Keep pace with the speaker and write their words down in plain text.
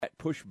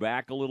pushed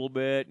back a little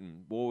bit,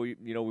 and boy,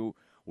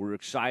 we're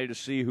excited to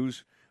see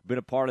who's been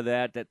a part of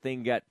that. That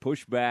thing got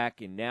pushed back,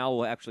 and now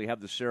we'll actually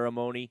have the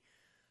ceremony.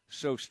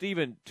 So,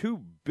 Stephen,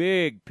 two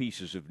big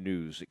pieces of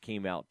news that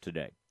came out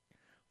today.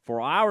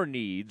 For our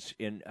needs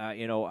and,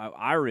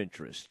 our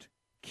interest,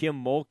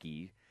 Kim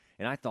Mulkey,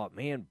 and I thought,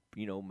 man,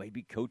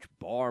 maybe Coach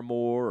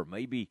Barmore or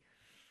maybe,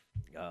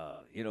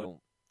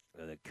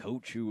 the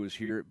coach who was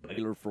here at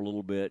Baylor for a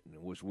little bit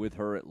and was with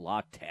her at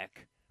La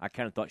Tech. I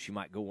kind of thought she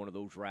might go one of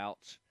those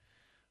routes.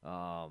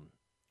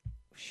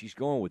 She's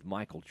going with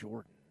Michael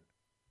Jordan,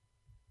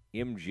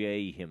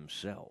 MJ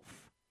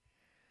himself.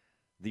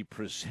 The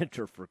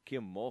presenter for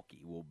Kim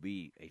Mulkey will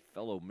be a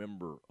fellow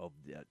member of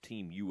the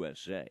Team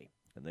USA,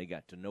 and they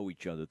got to know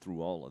each other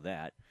through all of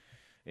that.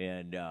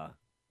 And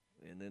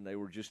then they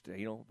were just,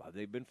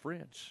 they've been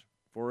friends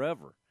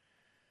forever.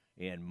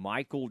 And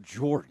Michael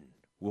Jordan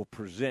will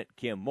present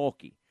Kim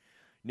Mulkey.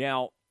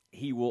 Now,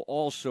 he will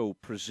also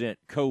present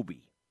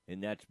Kobe,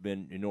 and that's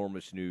been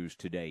enormous news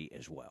today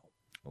as well.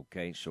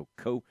 Okay, so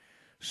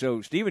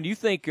Stephen, do you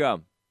think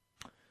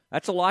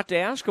that's a lot to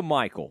ask of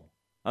Michael?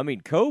 I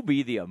mean,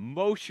 Kobe, the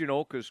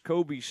emotional, because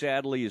Kobe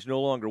sadly is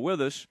no longer with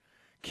us.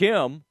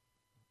 Kim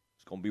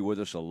is going to be with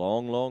us a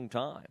long, long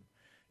time,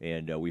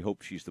 and we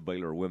hope she's the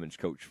Baylor women's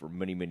coach for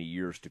many, many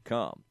years to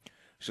come.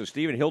 So,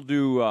 Stephen, he'll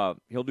do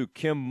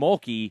Kim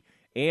Mulkey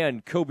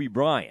and Kobe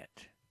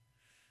Bryant.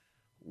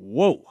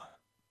 Whoa,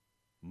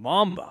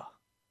 Mamba!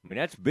 I mean,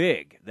 that's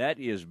big. That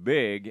is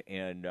big,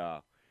 and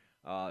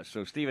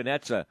so, Stephen,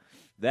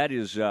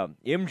 MJ's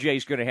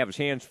going to have his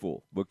hands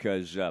full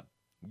because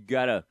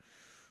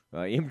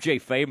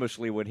MJ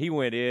famously, when he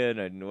went in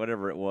and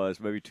whatever it was,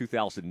 maybe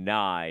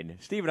 2009,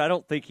 Stephen, I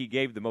don't think he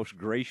gave the most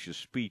gracious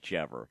speech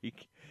ever.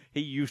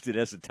 He used it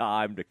as a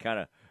time to kind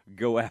of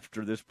go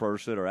after this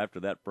person or after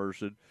that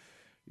person.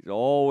 He's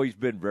always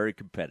been very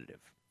competitive.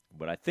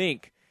 But I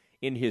think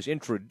in his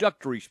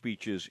introductory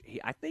speeches, he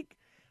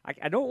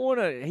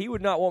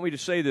would not want me to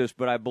say this,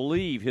 but I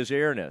believe His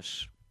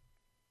Airness,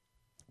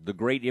 the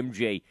great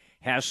MJ,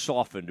 has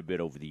softened a bit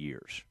over the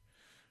years.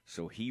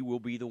 So he will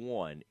be the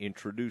one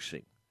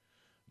introducing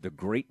the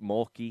great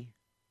Mulkey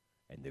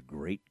and the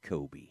great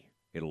Kobe.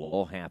 It'll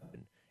all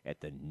happen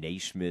at the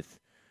Naismith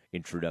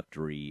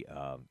introductory.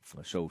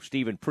 So,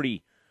 Stephen,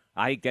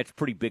 I think that's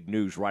pretty big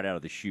news right out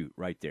of the chute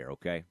right there,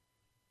 okay?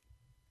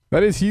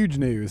 That is huge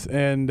news.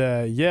 And,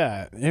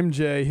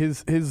 MJ,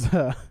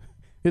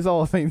 his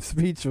Hall of Fame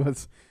speech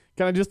was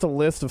kind of just a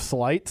list of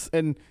slights.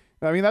 And,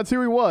 I mean, that's who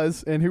he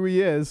was and who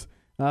he is.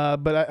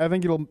 But I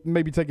think it'll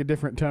maybe take a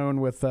different tone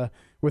with him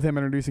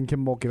introducing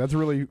Kim Mulkey. That's a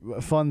really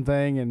fun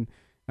thing, and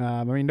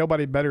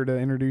nobody better to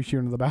introduce you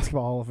into the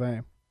Basketball Hall of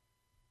Fame.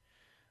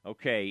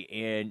 Okay,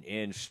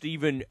 and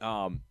Stephen,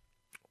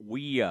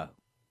 we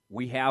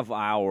have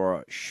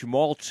our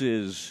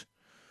Schmaltz's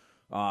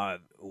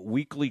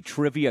weekly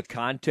trivia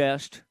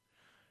contest,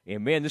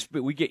 and man,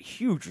 we get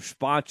huge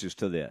responses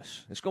to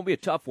this. It's going to be a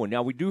tough one.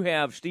 Now we do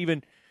have,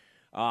 Stephen,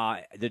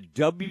 the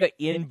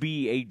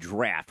WNBA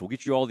draft. We'll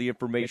get you all the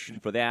information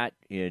for that,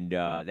 and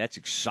that's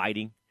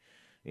exciting.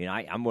 And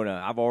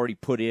I've already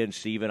put in,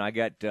 Stephen. I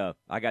got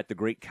the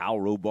great Kyle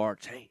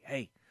Robarts.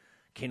 Hey,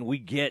 can we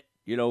get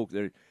now,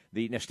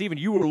 Stephen?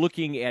 You were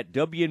looking at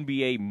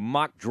WNBA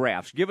mock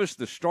drafts. Give us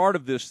the start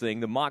of this thing,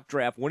 the mock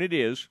draft, when it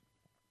is.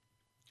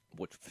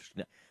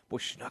 Boy,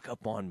 snuck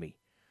up on me.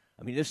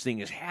 I mean, this thing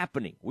is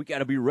happening. We got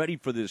to be ready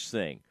for this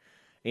thing.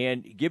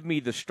 And give me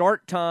the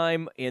start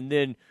time, and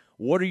then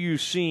what are you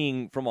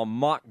seeing from a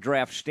mock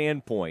draft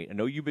standpoint? I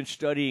know you've been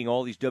studying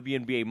all these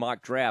WNBA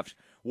mock drafts.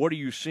 What are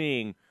you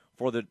seeing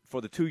for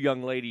the two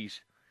young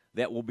ladies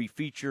that will be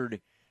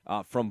featured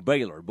from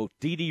Baylor, both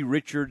Dee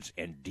Richards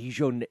and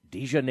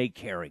Dejanay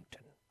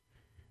Carrington?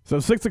 So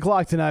 6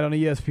 o'clock tonight on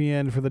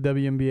ESPN for the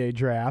WNBA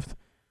draft.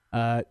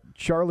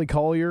 Charlie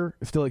Collier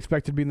is still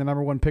expected to be the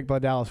number one pick by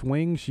Dallas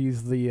Wings.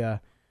 She's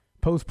the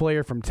post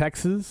player from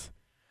Texas.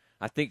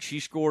 I think she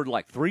scored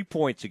like 3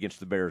 points against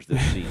the Bears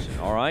this season.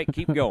 All right,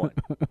 keep going.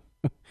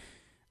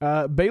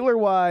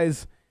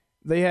 Baylor-wise,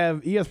 they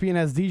have ESPN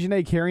has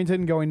Dejanay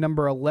Carrington going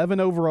number 11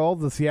 overall,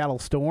 the Seattle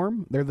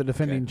Storm. They're the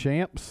defending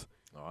champs.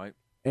 All right.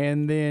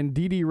 And then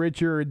Dee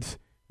Richards,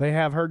 they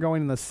have her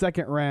going in the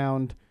second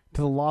round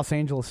to the Los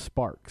Angeles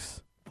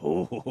Sparks.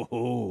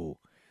 Oh,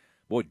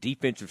 boy,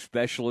 defensive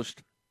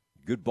specialist,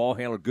 good ball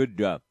handler, good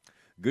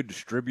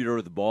distributor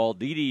of the ball.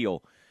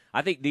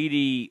 I think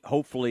Dee,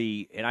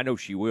 hopefully, and I know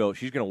she will,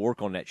 she's going to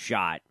work on that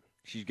shot.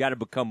 She's got to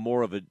become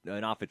more of an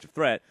offensive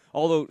threat.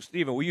 Although,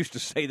 Stephen, we used to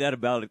say that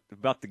about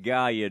the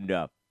guy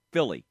in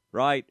Philly,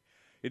 right?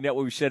 Isn't that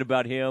what we said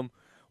about him?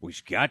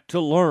 We've got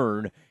to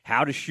learn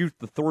how to shoot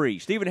the three.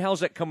 Stephen, how's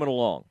that coming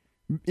along?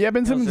 Yeah,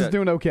 Ben Simmons is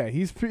doing okay.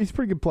 He's a pretty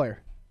good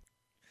player.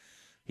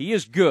 He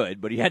is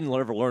good, but he hadn't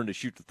ever learned to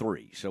shoot the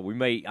three. So she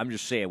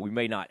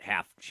may not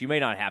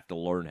have to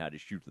learn how to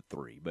shoot the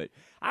three. But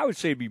I would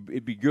say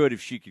it'd be good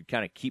if she could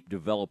kind of keep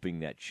developing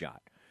that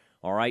shot.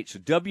 All right, so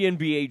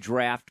WNBA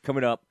draft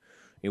coming up,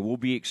 and we'll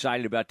be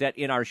excited about that.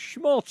 In our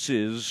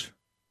Schmaltz's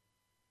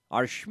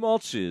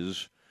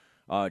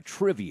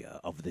trivia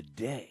of the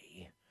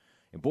day,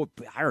 And, boy,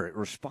 our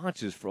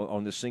responses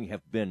on this thing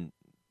have been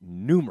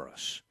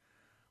numerous.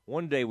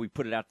 One day we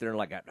put it out there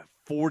like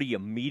 40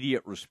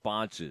 immediate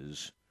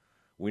responses.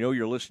 We know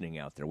you're listening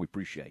out there. We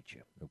appreciate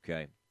you,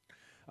 okay?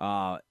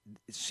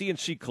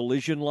 CNC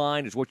collision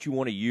line is what you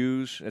want to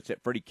use. That's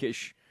that Freddie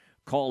Kish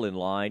call-in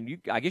line.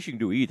 I guess you can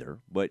do either,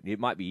 but it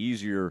might be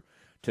easier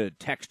to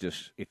text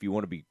us if you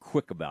want to be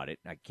quick about it.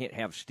 I can't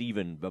have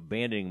Steven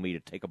abandoning me to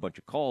take a bunch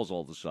of calls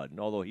all of a sudden,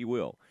 although he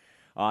will.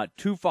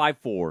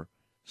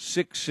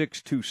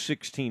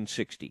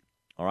 254-662-1660.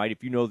 All right,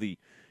 if you know the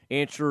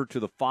answer to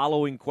the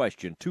following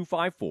question,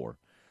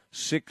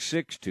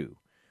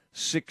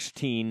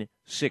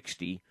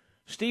 254-662-1660.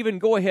 Steven,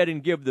 go ahead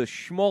and give the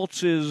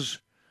Schmaltz's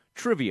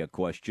trivia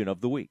question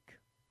of the week.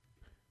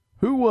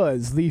 Who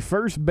was the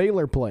first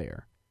Baylor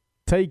player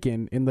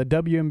taken in the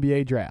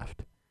WNBA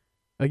draft?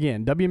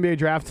 Again, WNBA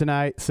draft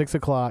tonight, 6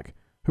 o'clock.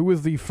 Who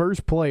was the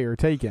first player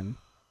taken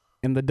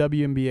in the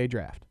WNBA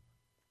draft?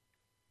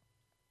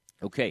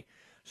 Okay,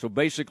 so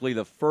basically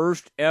the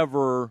first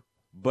ever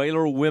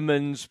Baylor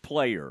women's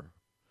player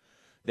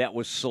that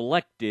was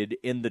selected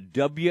in the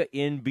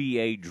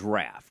WNBA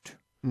draft.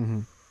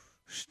 Mm-hmm.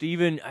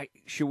 Steven,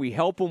 should we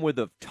help him with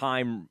a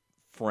time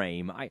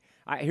frame?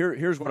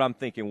 Here's what I'm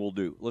thinking we'll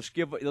do. Let's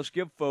give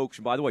folks,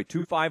 by the way,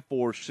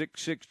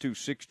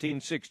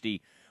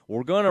 254-662-1660.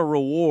 We're going to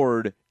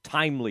reward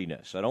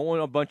timeliness. I don't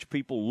want a bunch of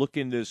people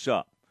looking this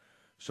up.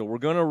 So we're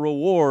going to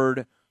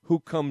reward who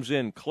comes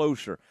in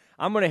closer.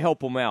 I'm going to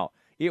help them out.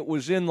 It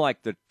was in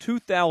like the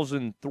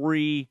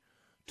 2003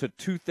 to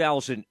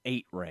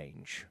 2008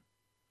 range.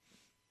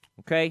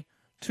 Okay?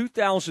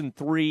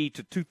 2003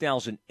 to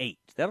 2008.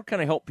 That'll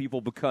kind of help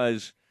people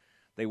because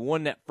they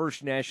won that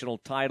first national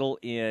title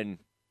in,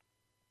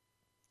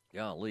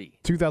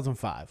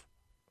 2005.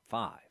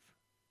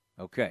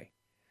 Okay.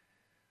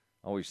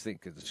 I always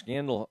think that the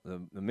scandal,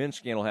 the men's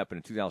scandal happened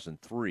in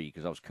 2003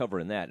 because I was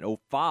covering that. In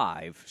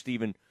 2005,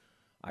 Stephen,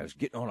 I was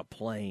getting on a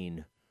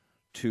plane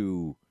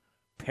to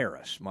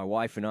Paris. My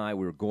wife and I,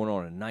 we were going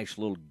on a nice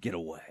little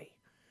getaway.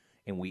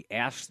 And we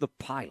asked the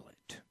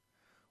pilot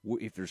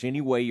if there's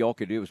any way y'all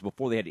could do it. It was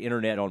before they had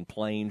internet on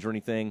planes or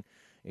anything.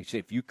 They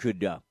said if you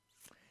could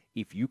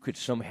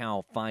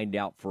somehow find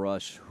out for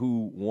us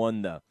who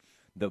won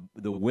the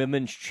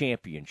women's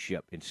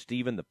championship. And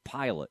Stephen, the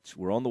pilots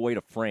were on the way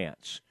to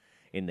France,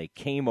 and they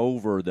came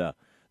over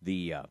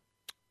probably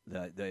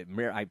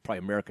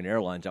American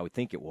Airlines, I would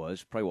think it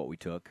was, probably what we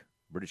took,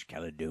 British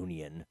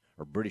Caledonian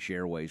or British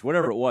Airways,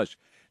 whatever it was.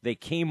 They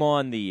came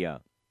on the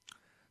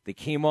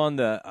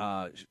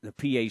PA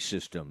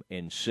system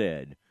and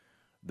said,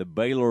 the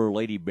Baylor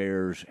Lady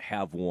Bears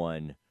have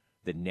won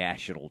the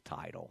national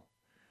title.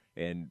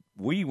 And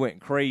we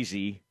went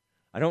crazy.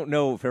 I don't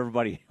know if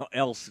everybody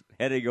else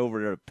heading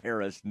over to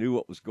Paris knew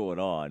what was going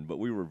on, but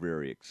we were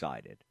very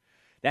excited.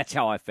 That's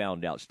how I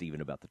found out,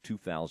 Stephen, about the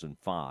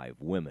 2005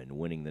 women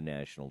winning the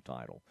national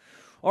title.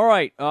 All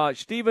right,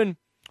 Stephen,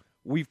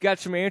 we've got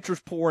some answers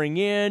pouring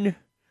in.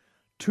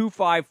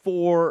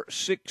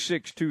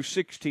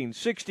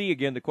 254-662-1660.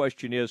 Again, the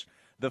question is,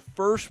 the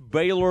first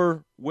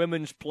Baylor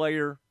women's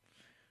player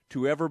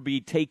to ever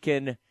be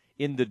taken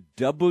in the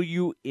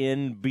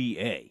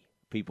WNBA.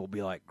 People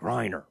be like,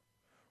 Griner,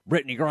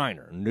 Brittany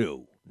Griner.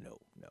 No.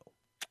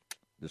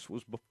 This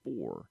was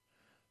before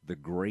the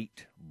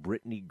great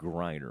Brittany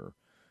Griner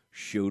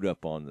showed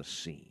up on the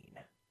scene.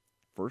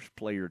 First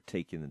player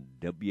taken in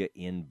the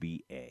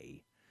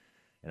WNBA.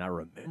 And I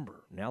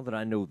remember, now that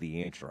I know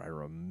the answer, I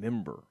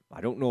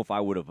don't know if I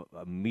would have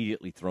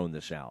immediately thrown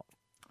this out.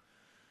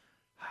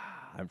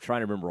 I'm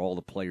trying to remember all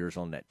the players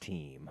on that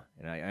team.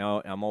 And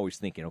I'm always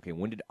thinking, okay,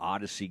 when did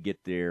Odyssey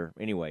get there?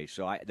 Anyway,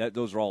 so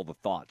those are all the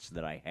thoughts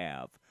that I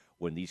have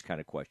when these kind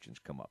of questions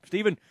come up.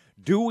 Stephen,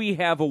 do we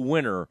have a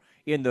winner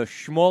in the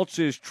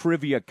Schmaltz's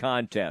trivia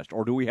contest,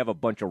 or do we have a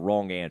bunch of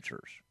wrong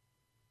answers?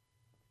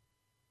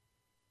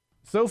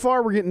 So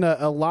far, we're getting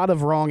a lot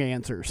of wrong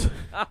answers.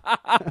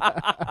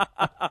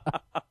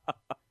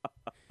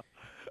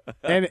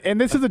 and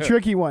this is a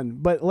tricky one,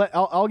 but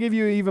I'll give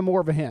you even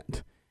more of a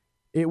hint.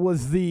 It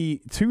was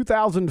the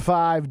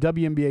 2005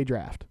 WNBA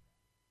draft.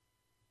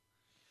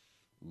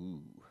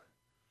 Ooh.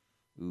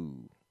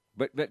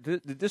 But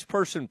did this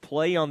person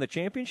play on the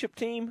championship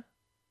team?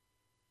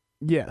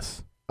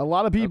 Yes. A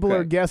lot of people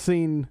are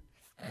guessing.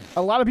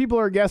 A lot of people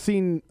are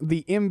guessing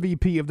the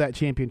MVP of that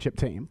championship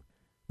team.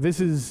 This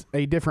is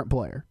a different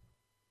player.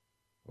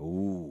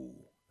 Ooh,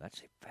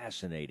 that's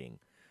fascinating.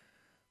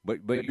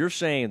 But you're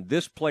saying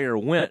this player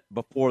went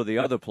before the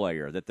other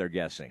player that they're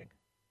guessing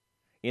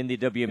in the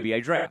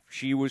WNBA draft.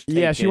 She was taken.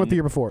 Yeah, she went the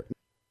year before.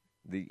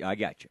 I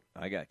got you.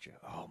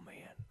 Oh,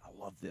 man, I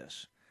love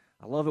this.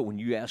 I love it when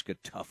you ask a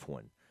tough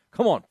one.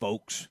 Come on,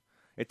 folks.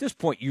 At this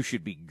point, you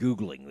should be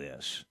Googling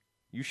this.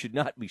 You should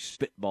not be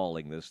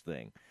spitballing this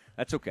thing.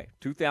 That's okay.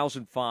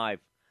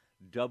 2005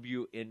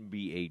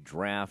 WNBA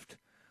draft.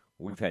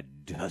 We've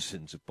had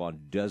dozens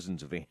upon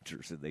dozens of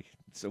answers, and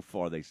so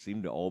far they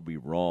seem to all be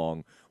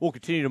wrong. We'll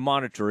continue to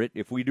monitor it.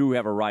 If we do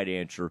have a right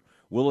answer,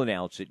 We'll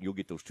announce it, and you'll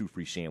get those 2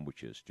 free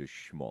sandwiches to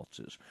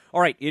Schmaltz's. All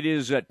right, it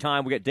is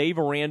time. We got Dave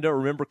Aranda,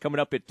 remember, coming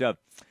up at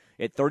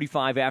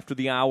 35 after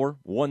the hour,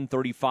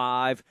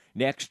 1:35.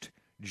 Next,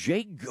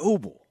 Jake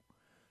Goebel,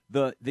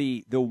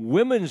 the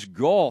women's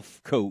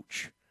golf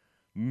coach.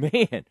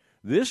 Man,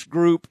 this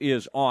group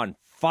is on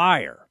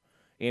fire,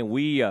 and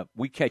we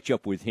catch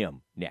up with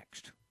him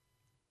next.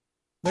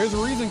 There's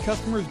a reason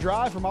customers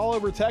drive from all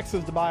over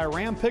Texas to buy a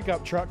Ram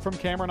pickup truck from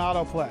Cameron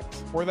Autoplex,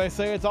 where they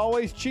say it's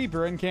always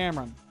cheaper in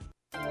Cameron.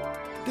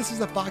 This is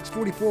the Fox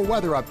 44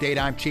 weather update.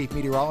 I'm Chief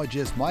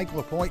Meteorologist Mike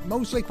LaPointe.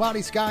 Mostly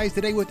cloudy skies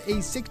today with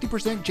a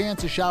 60%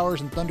 chance of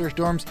showers and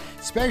thunderstorms,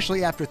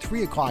 especially after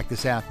 3 o'clock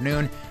this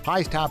afternoon.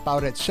 Highs top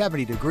out at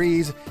 70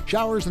 degrees.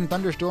 Showers and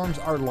thunderstorms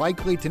are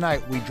likely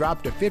tonight. We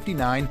drop to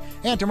 59.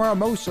 And tomorrow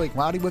mostly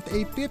cloudy with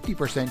a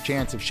 50%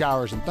 chance of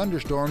showers and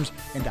thunderstorms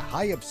and a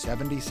high of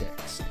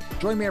 76.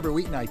 Join me every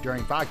weeknight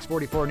during Fox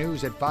 44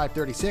 News at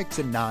 5:36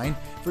 and 9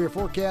 for your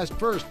forecast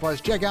first.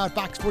 Plus, check out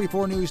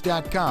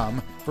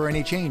fox44news.com for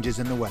any changes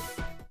in the weather.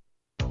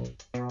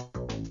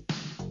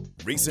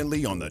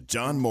 Recently on the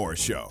John Moore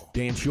Show.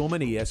 Dan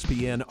Schulman,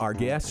 ESPN, our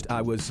guest.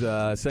 I was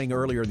saying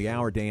earlier in the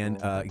hour, Dan,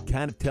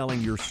 kind of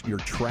telling your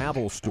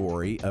travel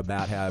story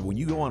about how when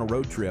you go on a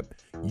road trip,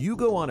 you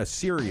go on a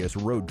serious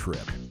road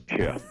trip.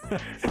 Yeah.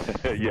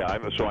 Yeah,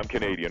 I'm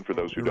Canadian, for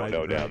those who don't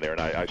know, down there,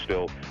 and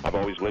I've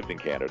always lived in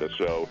Canada.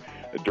 So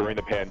during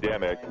the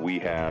pandemic, we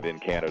had in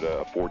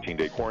Canada a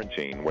 14-day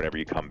quarantine whenever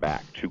you come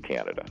back to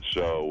Canada.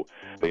 So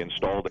they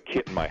installed a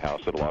kit in my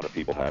house that a lot of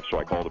people have. So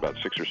I called about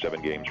 6 or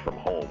 7 games from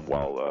home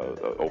while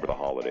over the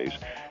holidays.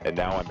 And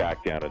now I'm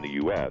back down in the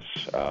U.S.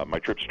 My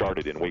trip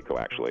started in Waco,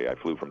 actually. I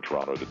flew from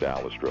Toronto to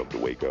Dallas, drove to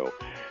Waco.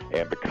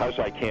 And because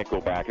I can't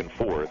go back and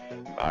forth,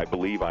 I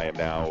believe I am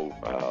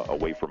now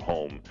away from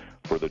home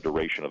for the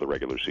duration of the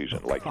regular season,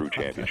 like through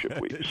championship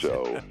week.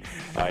 So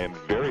I am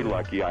very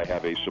lucky. I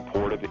have a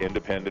supportive,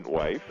 independent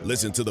wife.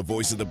 Listen to the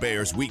Voice of the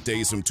Bears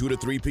weekdays from 2 to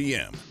 3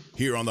 p.m.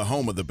 here on the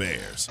home of the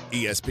Bears,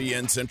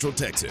 ESPN Central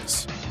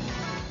Texas.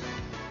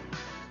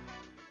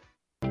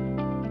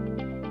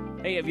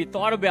 Hey, have you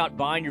thought about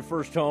buying your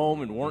first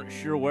home and weren't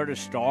sure where to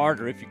start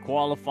or if you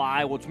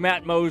qualify? Well, it's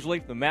Matt Mosley,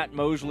 the Matt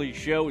Mosley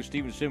Show with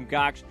Stephen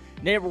Simcox.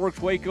 NeighborWorks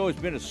Waco has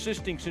been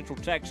assisting Central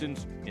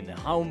Texans in the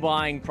home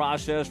buying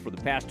process for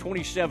the past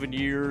 27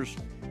 years,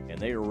 and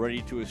they are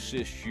ready to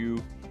assist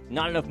you.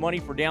 Not enough money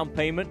for down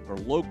payment or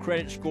low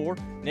credit score?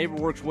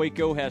 NeighborWorks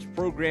Waco has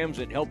programs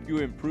that help you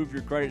improve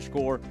your credit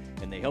score,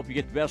 and they help you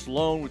get the best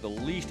loan with the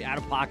least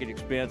out-of-pocket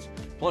expense.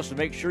 Plus, to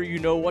make sure you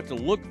know what to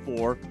look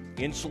for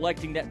in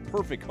selecting that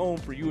perfect home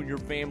for you and your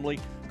family,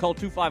 call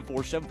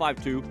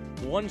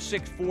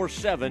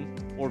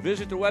 254-752-1647 or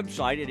visit the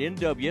website at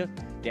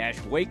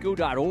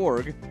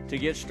nw-waco.org to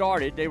get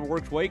started.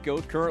 NeighborWorks Waco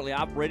is currently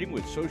operating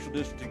with social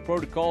distancing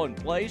protocol in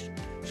place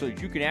so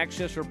that you can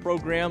access their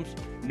programs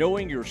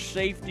knowing your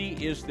safety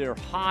is their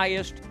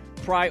highest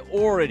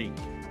priority.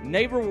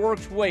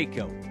 NeighborWorks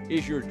Waco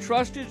is your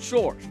trusted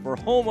source for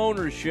home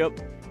ownership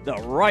the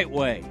right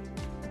way.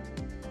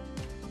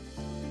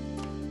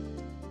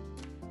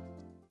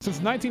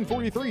 Since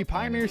 1943,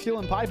 Pioneer Steel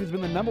and Pipe has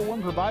been the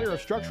 #1 provider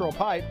of structural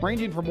pipe,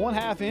 ranging from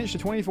 1/2 inch to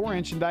 24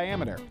 inch in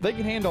diameter. They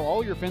can handle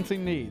all your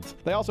fencing needs.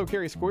 They also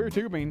carry square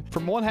tubing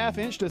from 1/2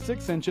 inch to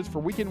 6 inches for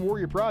weekend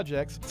warrior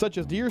projects such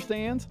as deer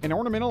stands and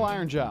ornamental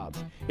iron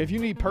jobs. If you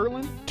need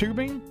purlin,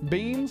 tubing,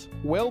 beams,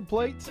 weld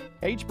plates,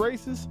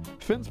 H-braces,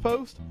 fence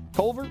posts,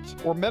 culverts,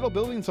 or metal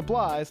building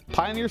supplies,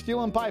 Pioneer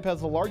Steel and Pipe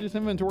has the largest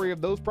inventory of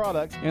those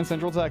products in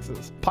Central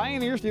Texas.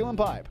 Pioneer Steel and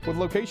Pipe, with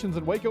locations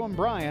in Waco and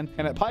Bryan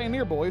and at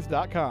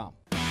pioneerboys.com.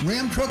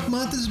 Ram Truck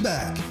Month is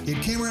back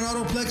at Cameron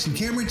Autoplex in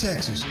Cameron,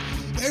 Texas.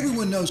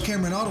 Everyone knows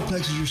Cameron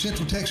Autoplex is your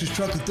Central Texas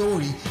truck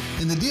authority,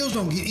 and the deals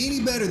don't get any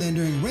better than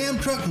during Ram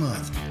Truck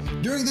Month.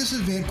 During this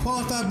event,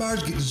 qualified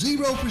buyers get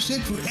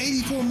 0% for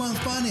 84-month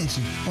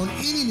financing on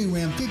any new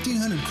Ram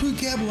 1500 Crew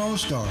Cab or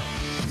All-Star.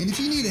 And if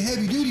you need a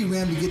heavy-duty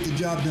Ram to get the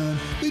job done,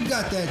 we've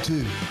got that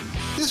too.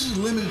 This is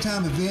a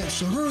limited-time event,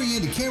 so hurry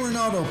into Cameron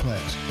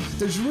Autoplex.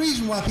 There's a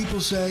reason why people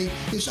say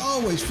it's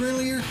always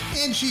friendlier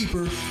and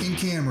cheaper in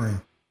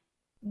Cameron.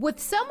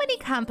 With so many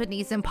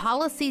companies and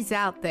policies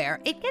out there,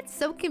 it gets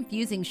so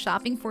confusing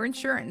shopping for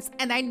insurance,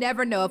 and I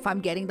never know if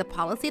I'm getting the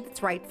policy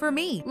that's right for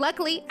me.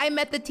 Luckily, I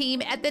met the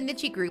team at the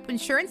Niche Group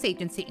Insurance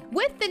Agency.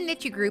 With the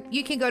Niche Group,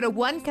 you can go to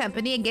one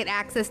company and get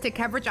access to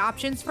coverage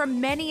options from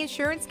many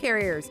insurance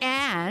carriers,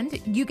 and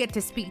you get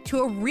to speak to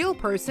a real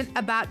person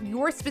about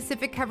your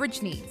specific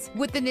coverage needs.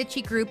 With the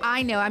Niche Group,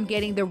 I know I'm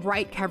getting the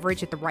right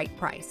coverage at the right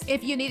price.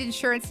 If you need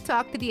insurance,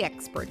 talk to the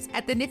experts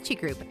at the Niche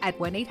Group at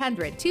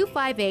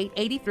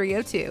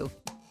 1-800-258-8302.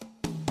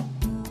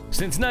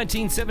 Since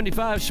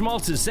 1975,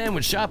 Schmaltz's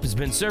Sandwich Shop has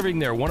been serving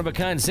their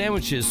one-of-a-kind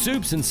sandwiches,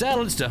 soups, and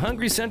salads to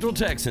hungry Central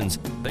Texans.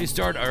 They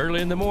start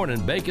early in the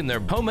morning baking their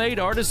homemade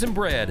artisan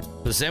bread.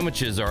 The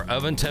sandwiches are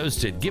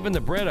oven-toasted, giving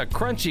the bread a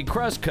crunchy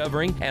crust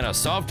covering and a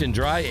soft and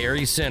dry,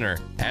 airy center.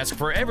 Ask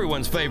for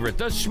everyone's favorite,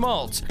 the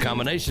Schmaltz,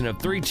 combination of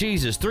 3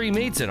 cheeses, 3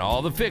 meats, and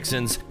all the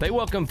fixins. They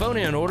welcome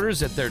phone-in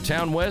orders at their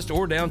Town West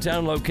or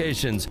downtown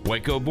locations.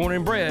 Waco born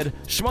and bred,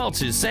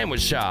 Schmaltz's Sandwich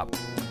Shop.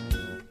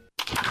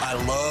 I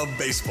love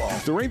baseball.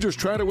 The Rangers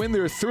try to win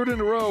their 3rd in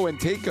a row and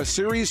take a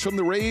series from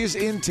the Rays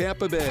in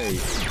Tampa Bay.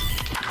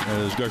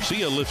 As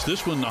Garcia lifts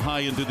this one high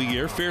into the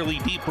air, fairly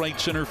deep right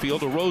center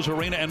field.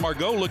 Arozarena and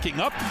Margot looking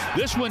up.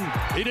 This one,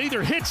 it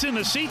either hits in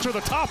the seats or the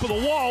top of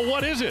the wall.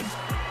 What is it?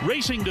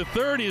 Racing to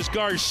third is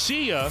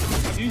Garcia.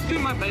 You see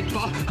my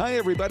baseball? Hi,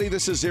 everybody.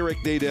 This is Eric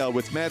Nadel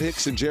with Matt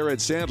Hicks and Jared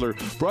Sandler.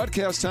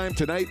 Broadcast time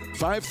tonight,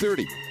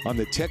 5:30 on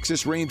the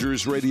Texas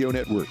Rangers Radio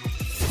Network.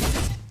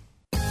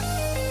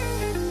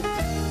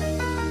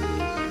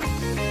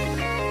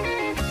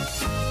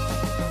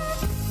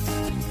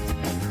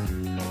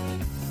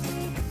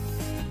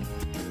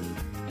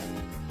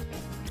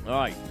 All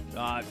right,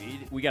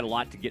 we got a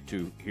lot to get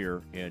to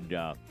here, and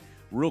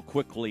real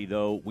quickly,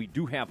 though, we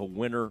do have a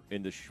winner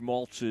in the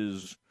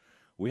Schmaltz's.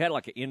 We had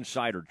like an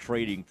insider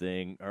trading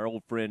thing. Our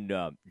old friend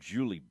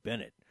Julie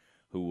Bennett,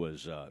 who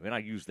was, and I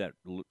use that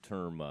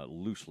term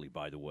loosely,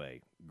 by the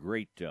way,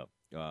 great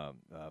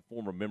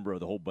former member of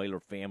the whole Baylor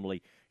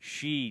family.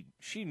 She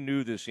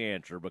knew this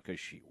answer because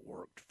she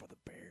worked for the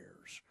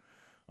Bears.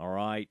 All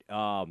right.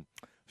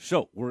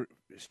 So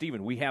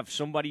Stephen, we have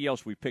somebody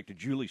else we picked.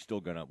 Julie's we're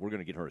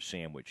gonna get her a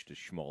sandwich to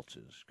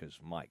Schmaltz's because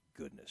my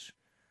goodness,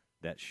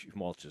 that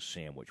Schmaltz's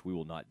sandwich. We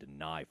will not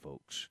deny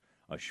folks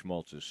a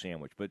Schmaltz's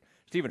sandwich. But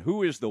Stephen,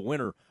 who is the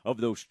winner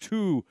of those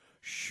 2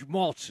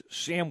 Schmaltz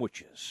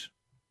sandwiches?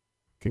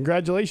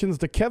 Congratulations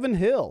to Kevin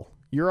Hill.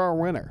 You're our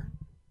winner.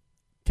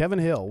 Kevin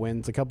Hill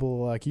wins a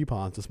couple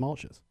coupons to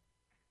Schmaltz's.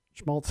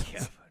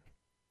 Kevin,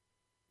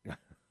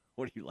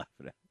 what are you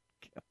laughing at?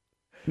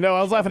 No,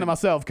 I was laughing at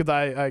myself because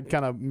I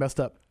kind of messed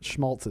up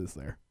Schmaltz's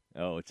there.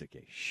 Oh, it's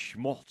okay.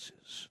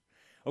 Schmaltz's.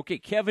 Okay,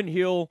 Kevin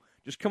Hill,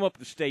 just come up to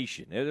the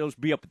station. It'll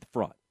be up at the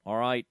front. All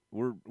right,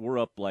 we're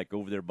up like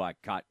over there by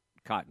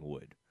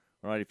Cottonwood.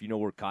 All right, if you know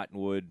where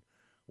Cottonwood,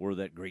 where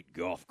that great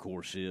golf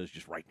course is,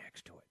 just right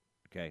next to it.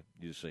 Okay,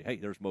 you just say, hey,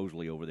 there's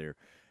Mosley over there,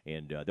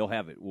 and they'll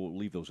have it. We'll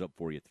leave those up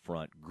for you at the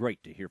front.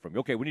 Great to hear from you.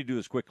 Okay, we need to do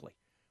this quickly.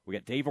 We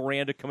got Dave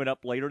Aranda coming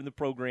up later in the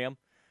program.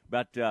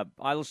 About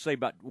let's say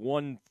about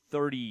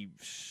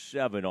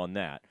 1:37 on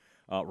that.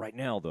 Right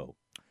now, though,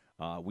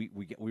 we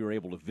were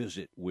able to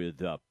visit with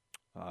the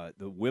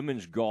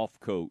women's golf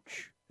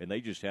coach, and they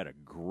just had a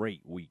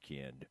great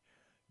weekend.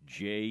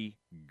 Jay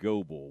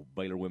Goebel,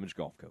 Baylor women's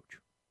golf coach.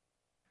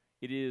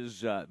 It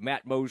is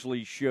Matt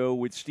Mosley Show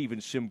with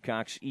Stephen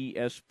Simcox,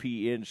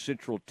 ESPN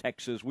Central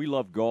Texas. We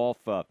love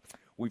golf.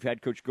 We've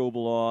had Coach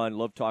Goebel on.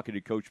 Love talking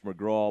to Coach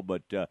McGraw,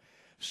 but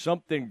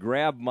something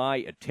grabbed my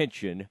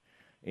attention.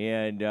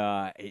 And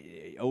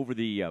over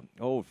the a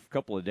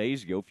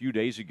few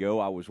days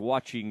ago, I was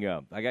watching.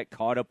 I got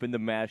caught up in the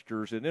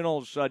Masters, and then all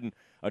of a sudden,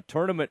 a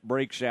tournament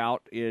breaks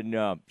out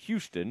in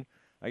Houston.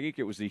 I think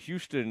it was the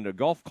Houston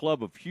Golf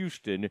Club of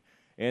Houston,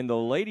 and the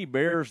Lady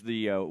Bears,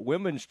 the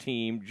women's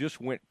team,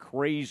 just went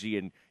crazy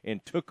and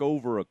took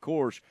over a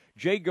course.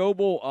 Jay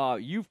Goebel,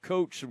 you've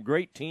coached some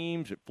great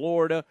teams at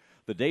Florida,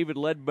 the David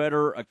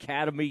Ledbetter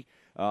Academy.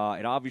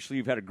 And obviously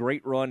you've had a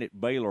great run at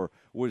Baylor.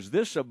 Was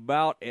this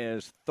about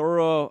as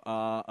thorough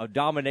a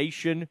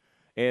domination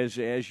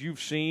as you've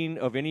seen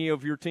of any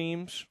of your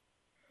teams?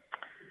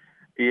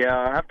 Yeah,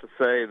 I have to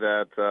say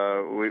that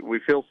we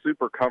feel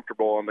super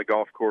comfortable on the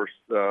golf course,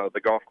 the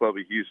Golf Club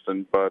of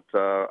Houston, but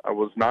I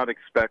was not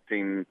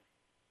expecting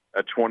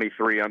a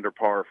 23 under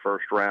par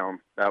first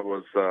round. That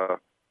was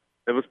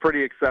it was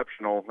pretty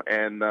exceptional,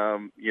 and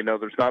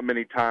there's not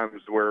many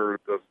times where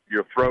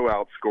your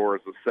throwout score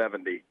is a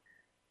 70.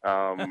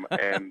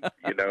 And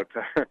to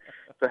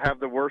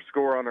have the worst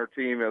score on our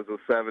team as a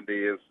 70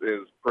 is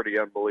pretty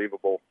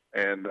unbelievable.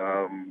 And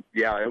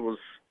it was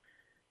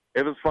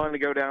fun to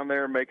go down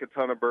there and make a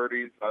ton of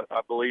birdies. I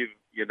believe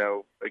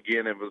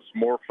again it was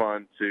more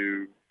fun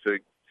to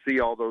see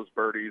all those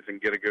birdies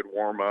and get a good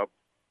warm up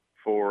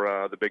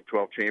for the Big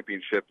 12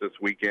 championship this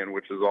weekend,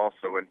 which is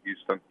also in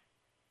Houston.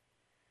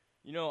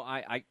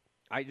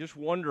 I just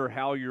wonder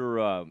how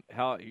your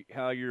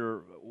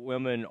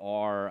women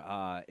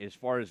are as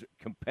far as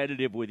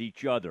competitive with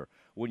each other.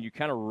 When you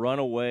kind of run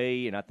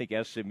away, and I think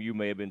SMU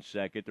may have been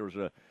second. There was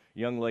a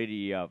young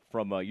lady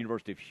from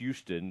University of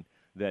Houston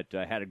that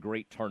had a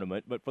great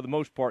tournament, but for the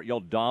most part,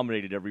 y'all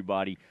dominated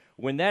everybody.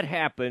 When that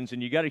happens,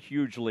 and you got a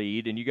huge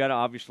lead, and you got to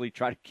obviously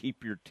try to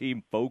keep your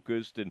team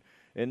focused, and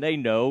they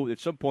know at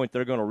some point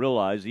they're going to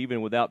realize,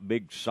 even without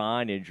big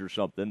signage or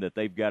something, that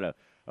they've got a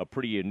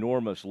pretty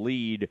enormous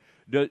lead.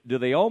 Do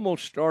they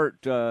almost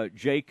start,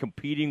 Jay,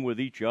 competing with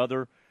each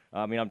other?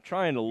 I mean, I'm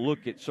trying to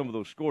look at some of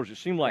those scores. It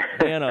seemed like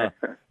Hannah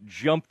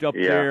jumped up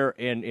there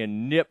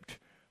and nipped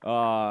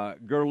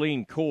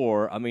Gerline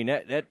core, I mean,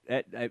 that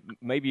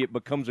maybe it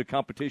becomes a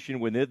competition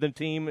within the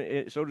team,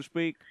 so to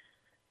speak?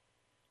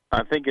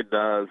 I think it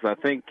does. I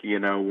think,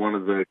 one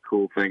of the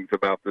cool things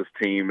about this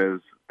team is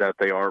that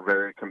they are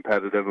very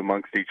competitive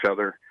amongst each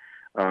other.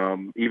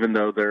 Even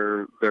though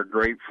they're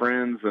great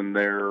friends and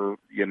they're,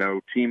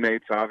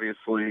 teammates,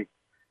 obviously,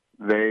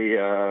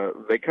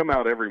 they come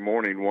out every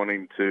morning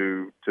wanting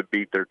to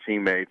beat their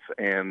teammates.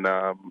 And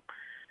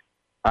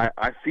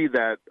I see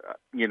that,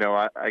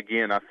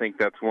 I think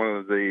that's one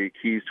of the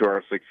keys to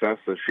our success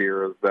this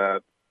year is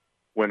that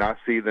when I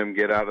see them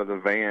get out of the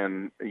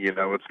van,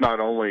 it's not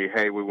only,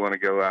 hey, we want to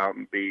go out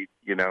and beat,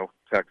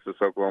 Texas,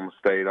 Oklahoma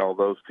State, all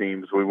those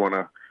teams. We want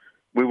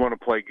to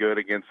play good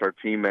against our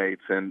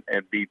teammates and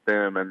beat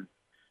them. And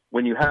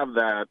when you have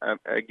that,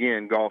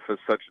 again, golf is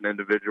such an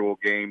individual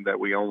game that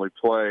we only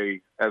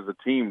play as a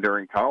team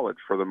during college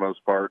for the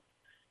most part.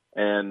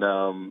 And,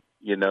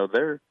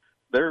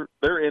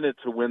 they're in it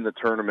to win the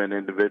tournament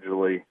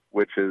individually,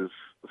 which is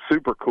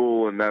super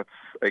cool. And that's,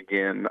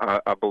 again,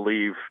 I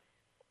believe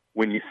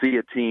when you see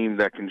a team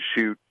that can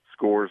shoot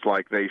scores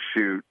like they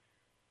shoot,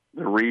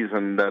 the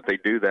reason that they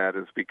do that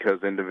is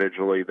because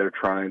individually they're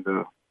trying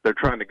to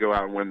go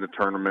out and win the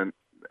tournament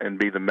and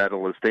be the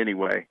medalist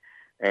anyway.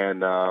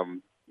 And,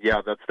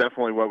 that's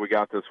definitely what we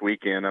got this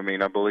weekend. I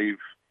mean, I believe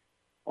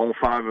all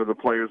 5 of the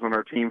players on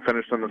our team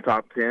finished in the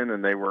top 10,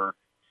 and they were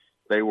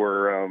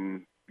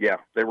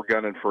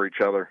gunning for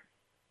each other.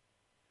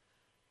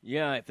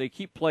 Yeah, if they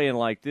keep playing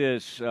like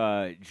this,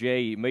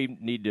 Jay, you may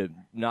need to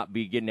not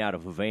be getting out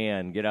of a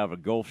van, get out of a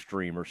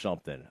Gulfstream or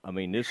something. I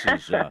mean, this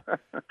is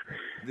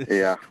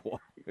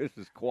this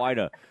is quite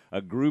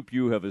a group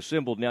you have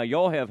assembled. Now,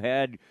 y'all have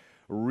had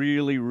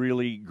really,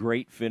 really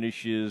great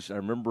finishes. I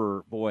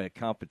remember, a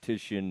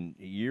competition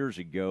years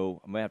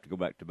ago. I might have to go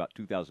back to about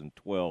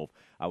 2012.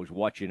 I was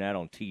watching that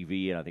on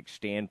TV, and I think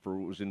Stanford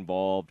was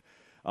involved.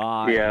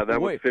 That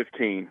was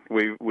 15.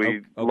 We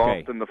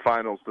lost in the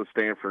finals to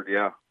Stanford,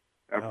 yeah.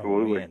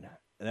 Absolutely. Oh, man.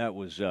 That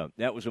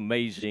was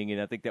amazing, and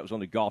I think that was on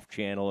the Golf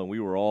Channel, and we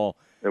were all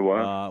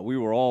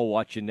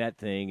watching that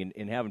thing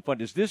and having fun.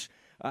 Does this?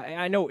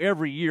 I know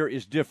every year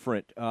is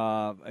different.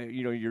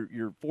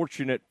 You're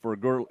fortunate for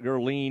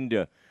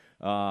Gerline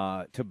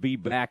to be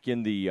back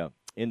in the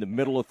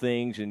middle of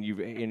things, and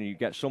you've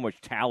got so much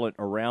talent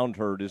around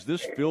her. Does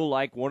this feel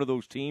like one of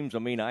those teams? I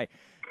mean,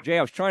 Jay,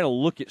 I was trying to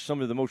look at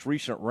some of the most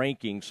recent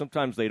rankings.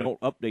 Sometimes they don't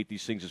update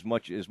these things as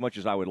much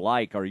as I would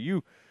like. Are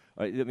you?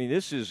 I mean,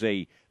 this is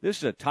a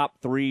top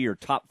 3 or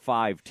top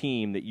 5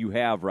 team that you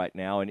have right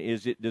now, and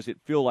does it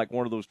feel like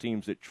one of those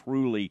teams that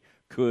truly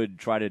could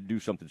try to do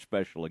something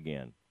special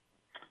again?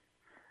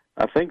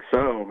 I think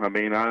so. I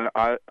mean,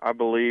 I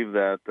believe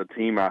that the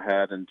team I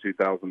had in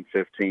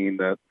 2015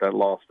 that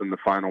lost in the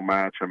final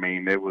match, I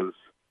mean, that was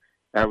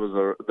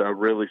a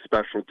really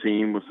special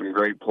team with some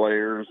great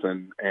players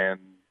and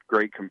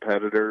great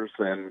competitors.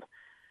 And,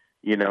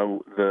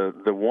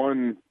 the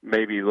one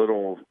maybe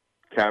little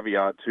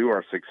caveat to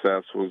our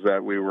success was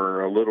that we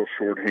were a little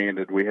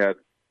shorthanded. We had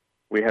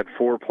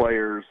 4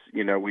 players,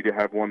 we did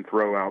have one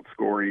throw-out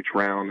score each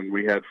round, and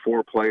we had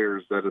 4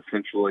 players that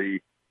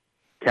essentially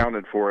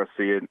counted for us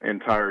the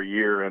entire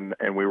year, and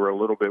we were a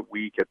little bit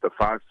weak at the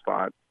 5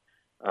 spot.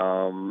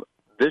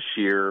 This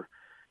year,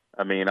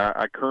 I mean,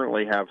 I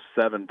currently have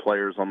 7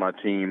 players on my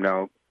team.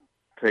 Now,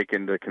 take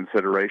into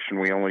consideration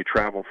we only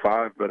travel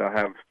 5, but I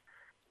have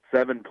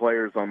 7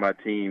 players on my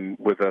team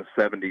with a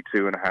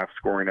 72.5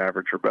 scoring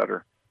average or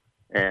better.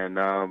 And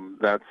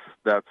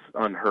that's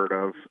unheard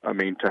of. I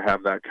mean, to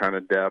have that kind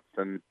of depth.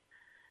 And,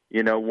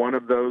 one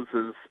of those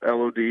is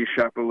Elodie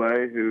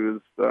Chapelet,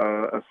 who's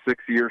a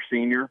 6-year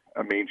senior.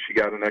 I mean, she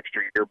got an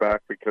extra year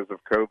back because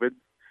of COVID.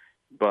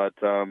 But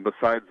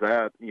besides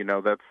that,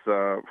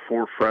 that's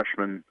 4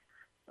 freshmen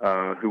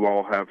who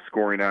all have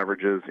scoring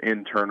averages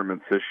in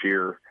tournaments this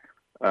year,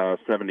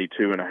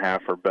 72.5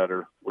 or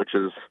better, which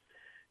is,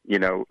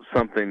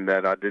 something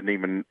that I didn't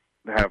even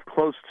have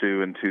close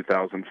to in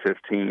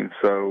 2015.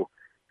 So,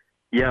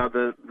 yeah,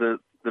 the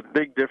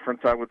big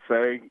difference, I would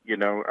say,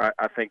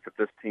 I think that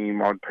this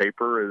team on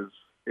paper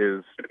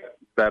is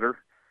better,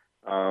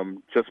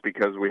 just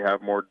because we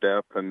have more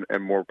depth and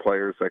more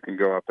players that can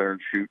go out there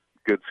and shoot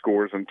good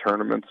scores in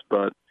tournaments.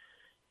 But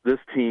this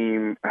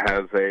team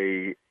has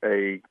an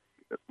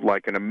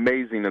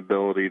amazing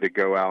ability to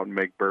go out and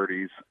make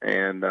birdies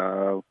and,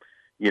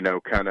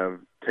 kind of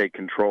take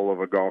control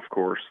of a golf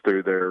course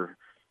through their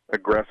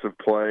aggressive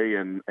play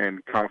and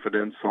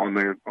confidence on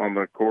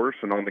the course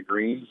and on the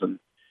greens. And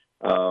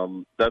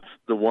that's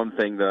the one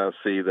thing that I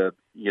see that,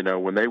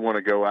 when they want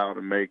to go out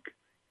and make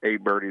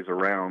 8 birdies a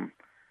round,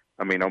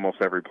 I mean, almost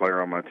every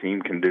player on my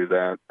team can do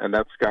that. And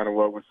that's kind of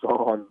what we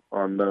saw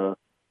on the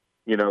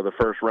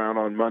first round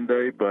on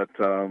Monday. But,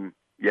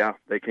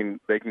 they can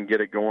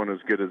get it going as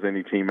good as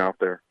any team out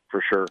there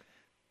for sure.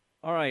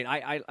 All right,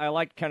 I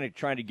like kind of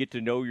trying to get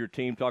to know your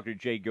team, talking to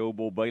Jay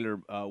Goebel, Baylor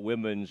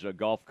women's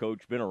golf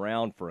coach, been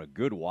around for a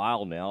good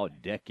while now, a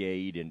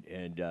decade,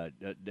 and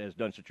has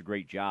done such a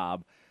great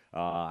job.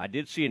 I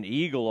did see an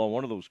eagle on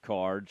one of those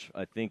cards.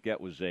 I think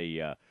that was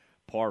a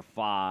par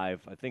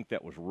 5. I think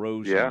that was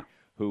Rosie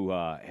who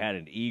had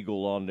an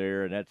eagle on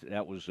there, and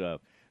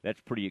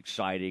that's pretty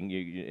exciting.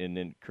 And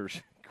then,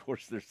 of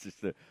course, there's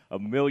just a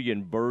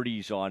million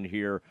birdies on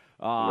here.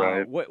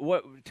 Right.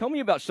 Tell me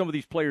about some of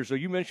these players. So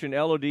you mentioned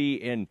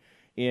Elodie, and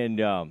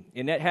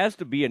that has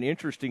to be an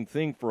interesting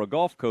thing for a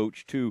golf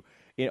coach to.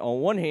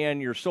 On one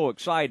hand, you're so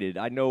excited.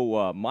 I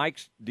know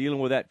Mike's dealing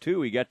with that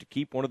too. He got to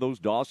keep one of those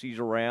Dossies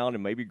around,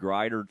 and maybe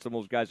Grider, some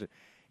of those guys.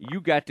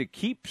 You got to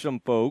keep some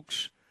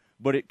folks,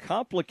 but it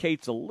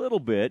complicates a little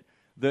bit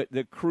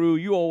the crew.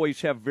 You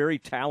always have very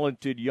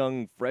talented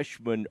young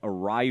freshmen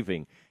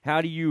arriving.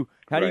 How do you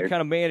kind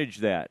of manage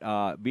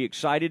that? Be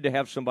excited to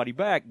have somebody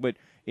back, but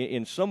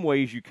in some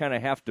ways you kind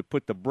of have to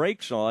put the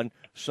brakes on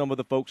some of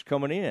the folks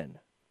coming in.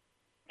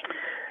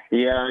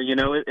 Yeah,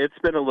 it's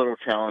been a little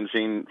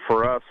challenging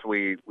for us.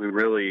 We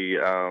really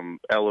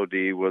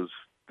LOD was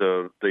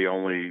the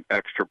only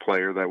extra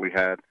player that we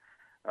had.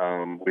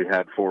 We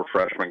had 4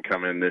 freshmen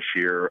come in this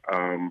year.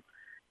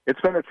 It's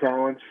been a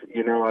challenge.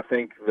 I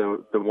think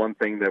the one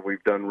thing that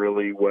we've done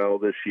really well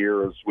this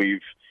year is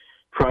we've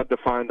tried to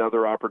find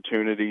other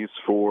opportunities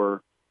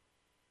for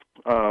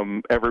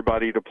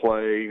everybody to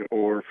play,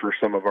 or for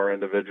some of our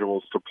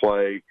individuals to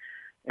play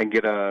and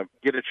get a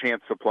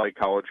chance to play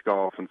college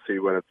golf and see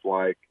what it's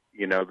like.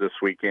 This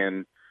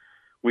weekend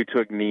we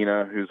took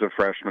Nina, who's a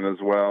freshman as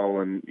well,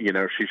 and,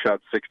 she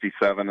shot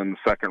 67 in the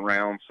second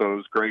round. So it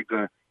was great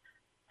to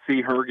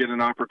see her get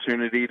an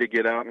opportunity to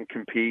get out and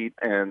compete.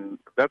 And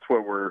that's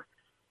what we're,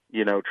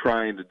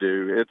 trying to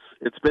do.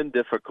 It's been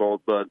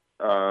difficult, but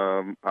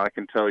I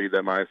can tell you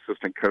that my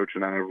assistant coach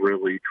and I have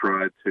really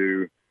tried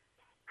to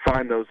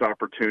find those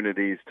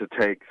opportunities to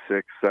take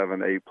 6,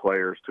 7, 8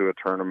 players to a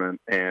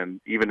tournament.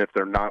 And even if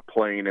they're not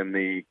playing in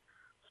the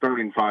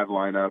starting 5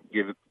 lineup,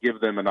 give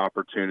them an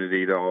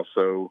opportunity to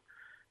also,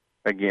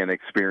 again,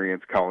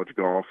 experience college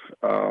golf.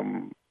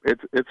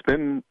 It's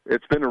been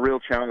a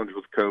real challenge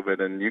with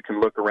COVID, and you can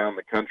look around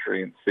the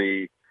country and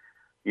see,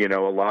 a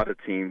lot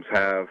of teams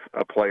have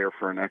a player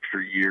for an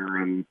extra year,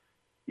 and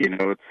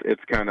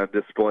it's kind of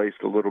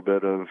displaced a little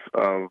bit of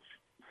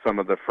some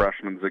of the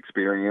freshmen's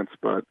experience.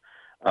 But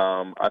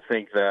I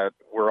think that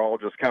we're all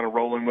just kind of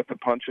rolling with the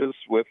punches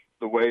with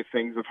the way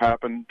things have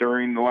happened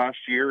during the last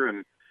year,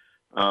 and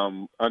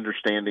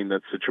understanding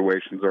that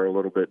situations are a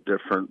little bit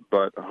different,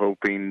 but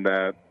hoping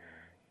that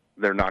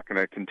they're not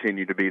going to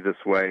continue to be this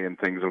way and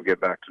things will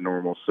get back to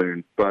normal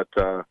soon. But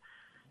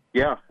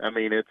it's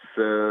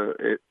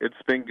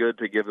been good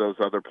to give those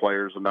other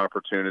players an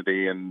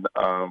opportunity. And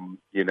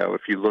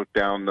if you look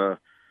down the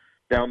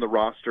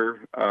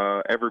roster,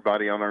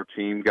 everybody on our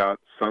team got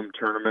some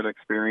tournament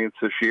experience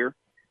this year.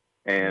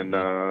 And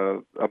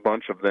a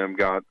bunch of them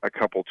got a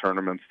couple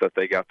tournaments that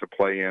they got to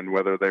play in,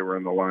 whether they were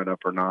in the lineup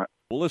or not.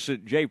 Well,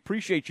 listen, Jay,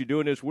 appreciate you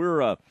doing this.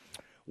 We're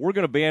going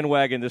to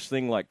bandwagon this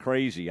thing like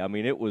crazy. I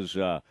mean, it was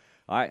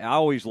I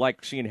always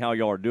like seeing how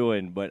y'all are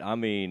doing, but, I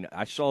mean,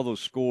 I saw those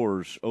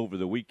scores over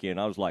the weekend.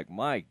 I was like,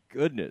 my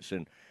goodness.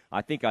 And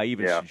I think I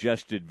even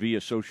suggested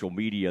via social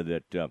media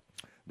that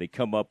they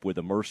come up with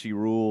a mercy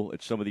rule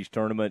at some of these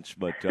tournaments.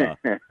 But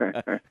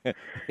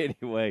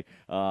anyway,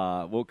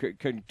 well,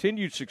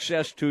 continued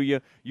success to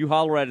you. You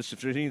holler at us if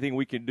there's anything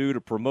we can do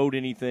to promote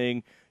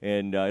anything.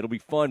 And it'll be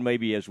fun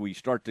maybe as we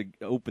start to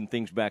open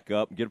things back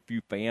up and get a few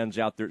fans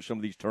out there at some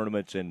of these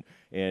tournaments. And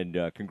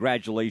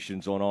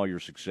congratulations on all your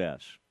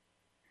success.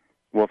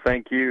 Well,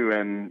 thank you.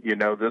 And,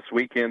 this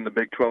weekend, the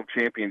Big 12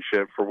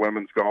 Championship for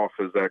women's golf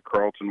is at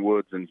Carlton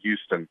Woods in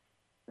Houston.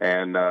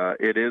 And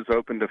it is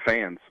open to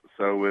fans.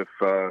 So if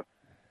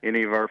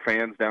any of our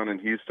fans down in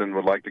Houston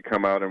would like to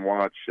come out and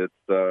watch, it's,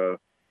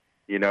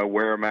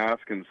 wear a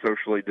mask and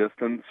socially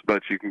distance,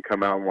 but you can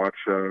come out and watch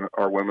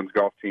our women's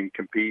golf team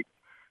compete.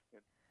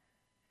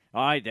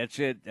 All right, that's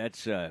it.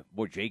 That's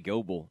Jay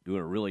Goebel doing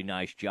a really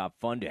nice job.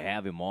 Fun to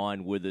have him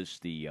on with us.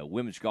 The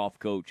women's golf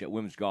coach. That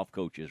women's golf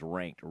coach is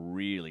ranked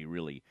really,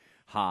 really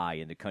high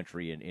in the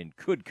country and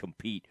could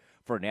compete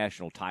for a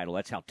national title.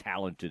 That's how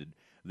talented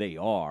they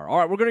are. All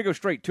right, we're going to go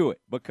straight to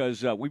it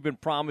because we've been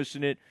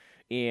promising it,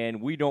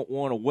 and we don't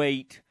want to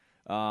wait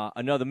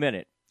another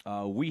minute.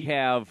 We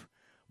have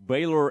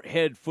Baylor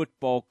head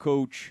football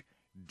coach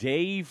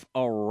Dave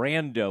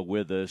Aranda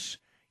with us.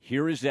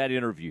 Here is that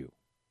interview.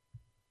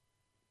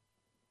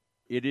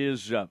 It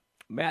is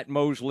Matt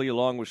Mosley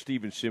along with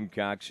Stephen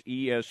Simcox,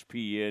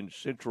 ESPN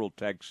Central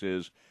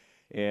Texas,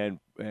 and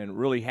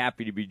really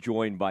happy to be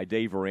joined by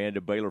Dave Aranda,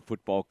 Baylor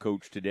football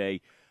coach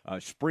today.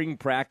 Spring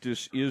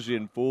practice is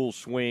in full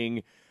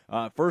swing.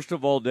 First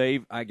of all,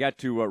 Dave, I got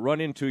to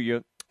run into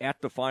you at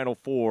the Final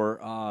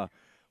Four.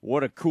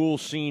 What a cool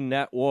scene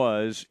that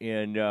was.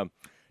 And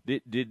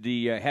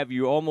have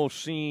you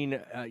almost seen,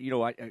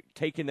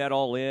 taking that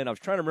all in? I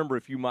was trying to remember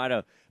if you might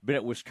have been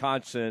at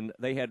Wisconsin.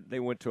 They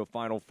went to a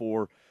Final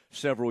Four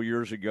several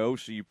years ago,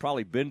 so you've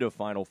probably been to a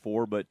Final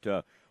Four. But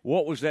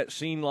what was that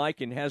scene like,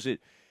 and has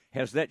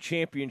that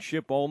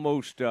championship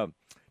almost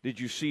did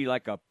you see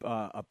like a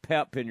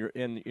pep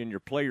in your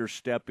players'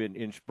 step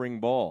in spring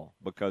ball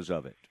because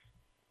of it?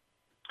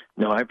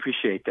 No, I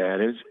appreciate that.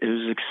 It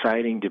was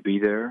exciting to be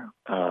there.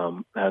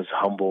 I was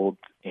humbled,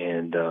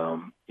 and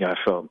I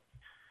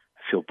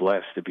feel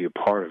blessed to be a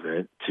part of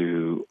it,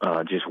 to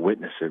just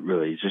witness it.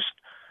 Really, just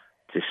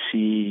to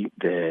see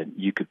that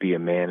you could be a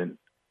man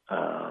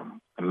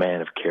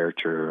of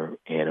character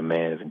and a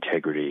man of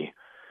integrity,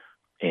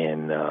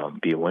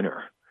 and be a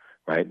winner,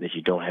 right? That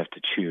you don't have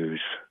to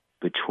choose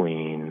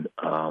between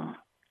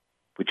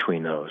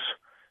those.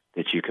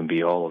 That you can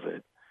be all of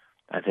it.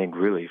 I think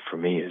really for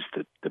me is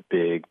the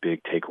big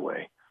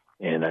takeaway.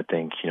 And I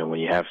think, when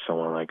you have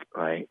someone like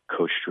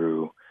Coach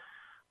Drew,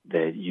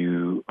 that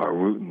you are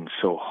rooting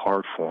so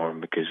hard for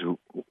him, because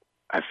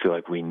I feel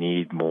like we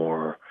need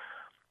more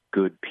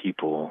good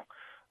people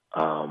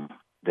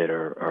that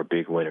are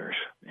big winners.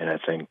 And I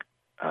think,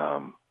 I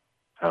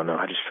don't know,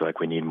 I just feel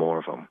like we need more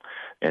of them.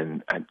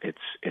 And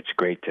it's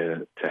great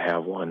to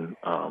have one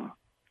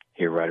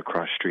here right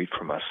across the street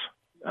from us.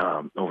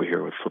 Over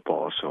here with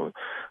football. So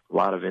a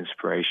lot of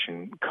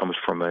inspiration comes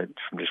from it,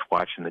 from just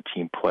watching the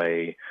team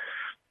play,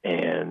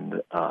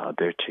 and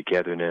their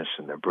togetherness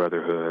and their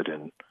brotherhood,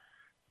 and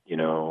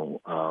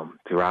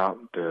throughout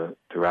the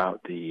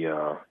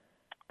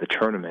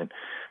tournament.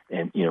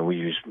 And we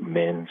use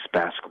men's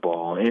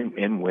basketball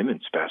and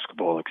women's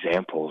basketball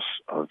examples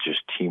of just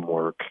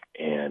teamwork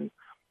and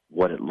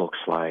what it looks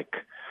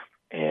like,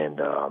 and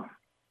how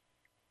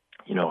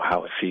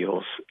it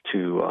feels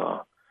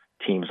to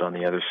teams on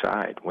the other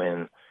side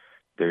when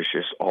there's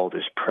just all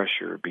this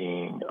pressure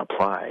being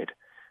applied,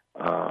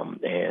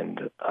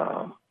 and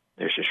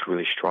there's just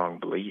really strong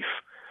belief,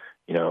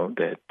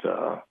 that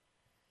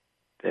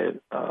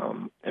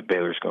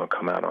Baylor's going to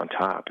come out on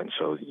top. And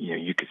so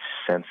you could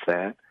sense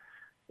that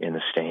in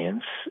the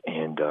stands,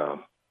 and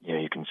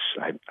you can.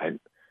 I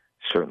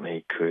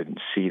certainly could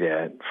see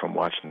that from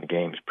watching the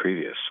games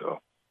previous.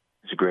 So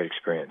it's a great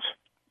experience.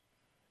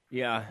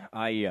 Yeah,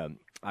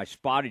 I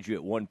spotted you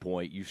at one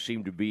point. You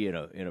seemed to be in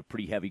a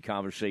pretty heavy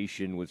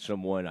conversation with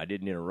someone. I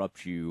didn't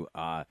interrupt you,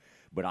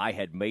 but I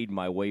had made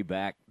my way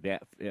back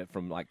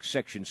from like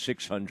section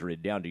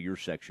 600 down to your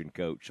section,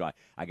 Coach. So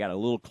I got a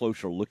little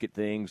closer look at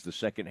things the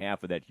second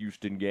half of that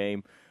Houston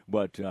game.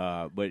 But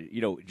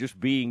just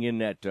being in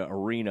that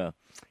arena,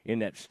 in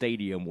that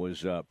stadium,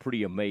 was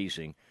pretty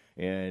amazing.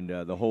 And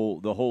the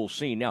whole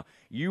scene. Now,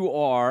 you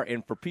are,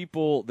 and for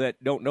people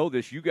that don't know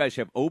this, you guys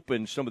have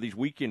opened some of these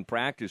weekend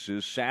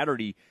practices.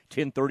 Saturday,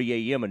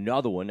 10:30 a.m.,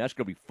 another one. That's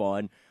going to be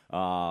fun.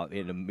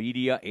 And the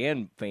media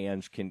and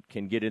fans can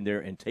get in there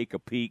and take a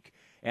peek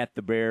at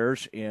the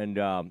Bears. And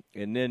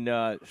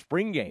then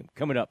spring game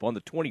coming up on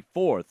the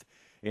 24th,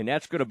 and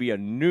that's going to be a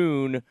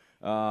noon,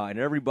 and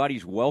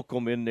everybody's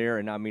welcome in there.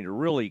 And, I mean,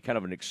 really kind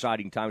of an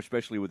exciting time,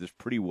 especially with this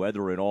pretty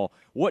weather and all.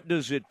 What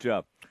does it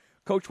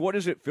Coach, what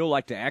does it feel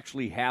like to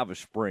actually have a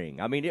spring?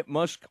 I mean, it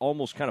must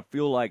almost kind of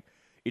feel like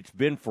it's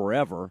been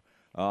forever.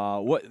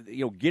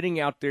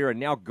 Getting out there and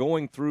now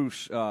going through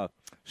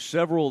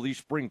several of these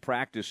spring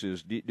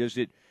practices,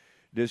 has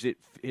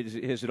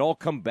it all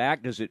come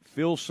back? Does it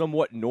feel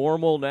somewhat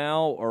normal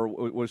now, or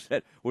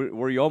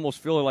were you almost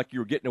feeling like you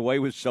were getting away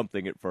with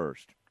something at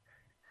first?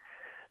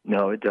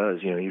 No, it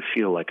does. You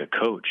feel like a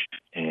coach,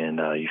 and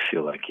you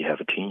feel like you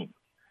have a team.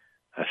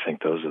 I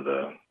think those are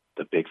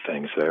the big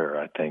things there.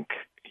 I think.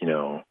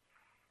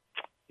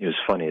 It was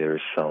funny. There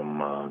was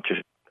some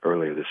just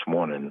earlier this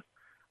morning.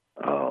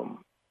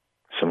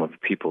 Some of the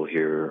people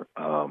here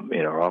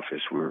in our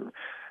office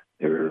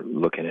they were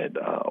looking at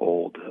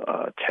old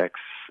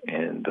texts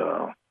and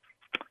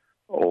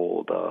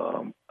old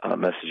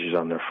messages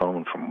on their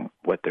phone from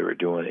what they were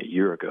doing a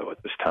year ago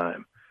at this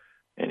time,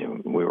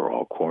 and we were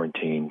all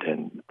quarantined,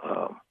 and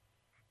a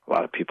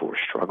lot of people were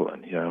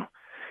struggling,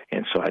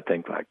 And so I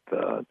think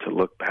to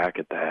look back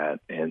at that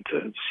and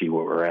to see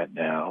where we're at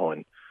now,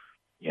 and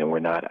we're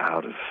not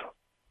out of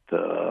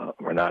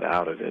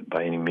it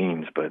by any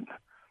means, but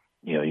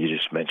you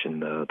just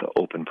mentioned the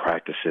open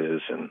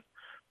practices, and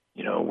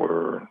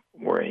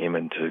we're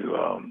aiming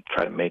to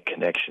try to make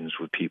connections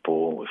with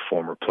people, with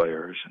former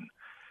players,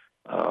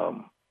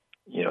 and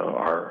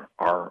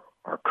our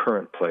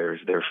current players,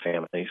 their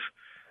families,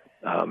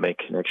 make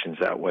connections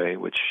that way,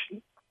 which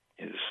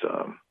is.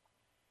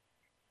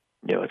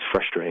 It's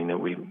frustrating that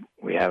we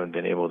haven't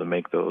been able to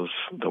make those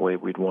the way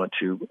we'd want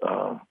to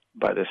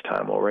by this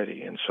time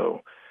already. And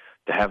so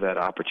to have that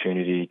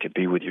opportunity to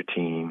be with your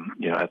team,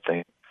 I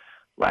think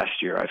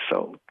last year I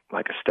felt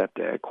like a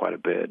stepdad quite a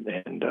bit,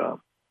 and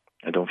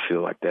I don't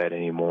feel like that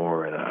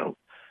anymore. And I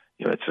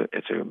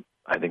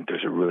think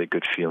there's a really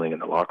good feeling in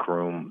the locker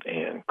room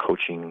and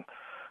coaching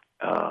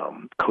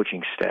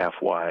staff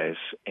wise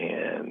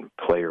and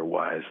player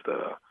wise,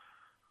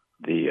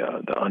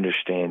 the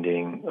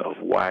understanding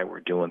of why we're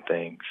doing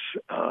things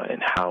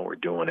and how we're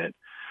doing it,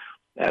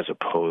 as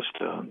opposed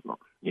to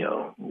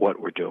what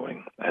we're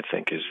doing, I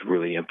think is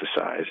really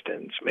emphasized,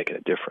 and it's making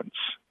a difference.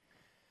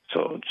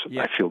 So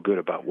I feel good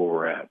about where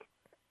we're at.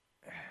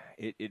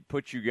 it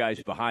puts you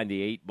guys behind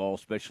the eight ball,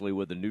 especially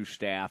with the new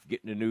staff,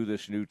 getting to know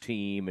this new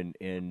team, and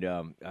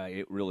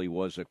it really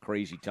was a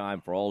crazy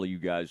time for all of you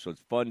guys. So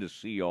it's fun to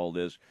see all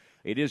this.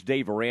 It is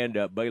Dave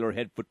Aranda, Baylor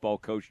head football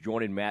coach,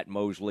 joining Matt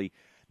Mosley,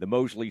 the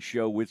Mosley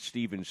Show with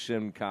Steven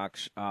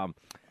Simcox.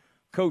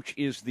 Coach,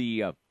 is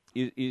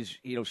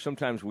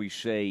sometimes we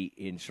say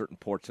in certain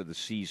parts of the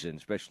season,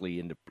 especially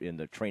in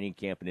the training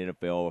camp in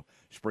NFL,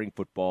 spring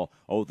football,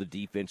 the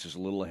defense is a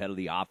little ahead of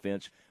the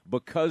offense.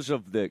 Because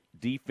of the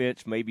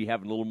defense maybe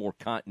having a little more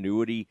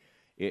continuity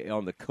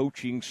on the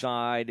coaching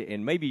side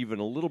and maybe even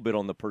a little bit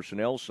on the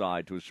personnel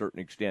side to a certain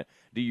extent,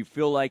 do you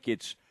feel like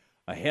it's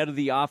ahead of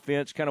the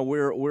offense? Kind of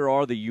where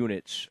are the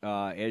units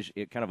as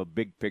kind of a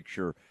big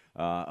picture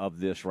of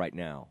this right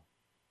now?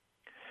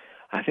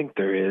 I think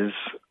there is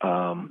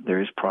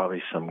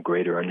probably some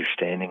greater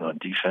understanding on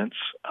defense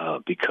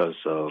because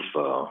of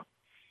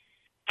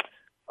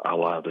a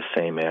lot of the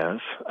same as.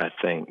 I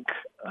think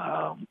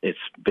it's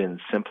been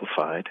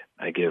simplified.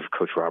 I give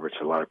Coach Roberts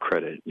a lot of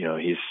credit.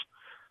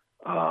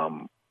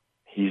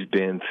 He's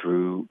been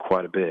through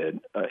quite a bit,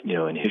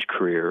 in his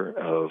career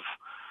of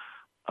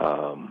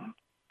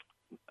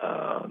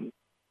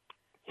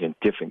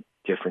different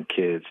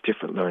kids,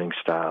 different learning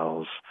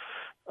styles.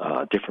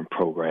 Different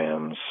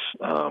programs,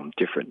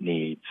 different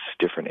needs,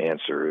 different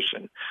answers.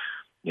 And,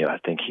 I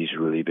think he's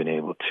really been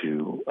able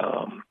to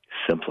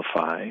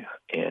simplify.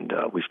 And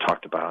we've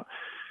talked about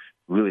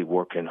really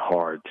working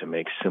hard to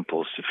make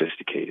simple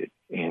sophisticated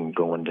and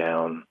going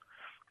down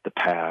the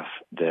path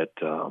that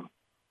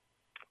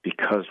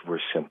because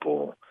we're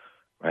simple,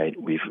 right,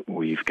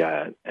 we've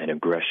got an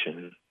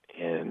aggression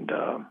and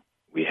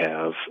we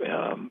have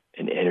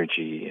an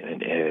energy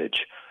and an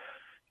edge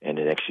and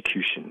an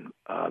execution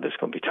that's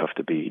going to be tough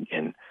to beat.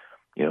 And,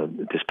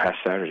 this past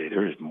Saturday,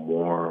 there is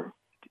more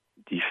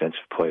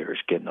defensive players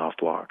getting off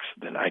blocks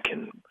than I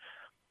can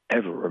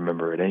ever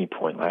remember at any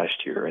point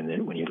last year. And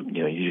then when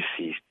you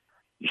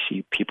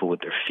see people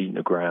with their feet in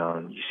the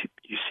ground,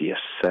 you see a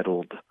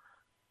settled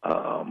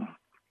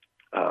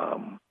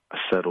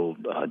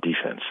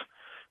defense,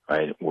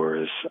 right?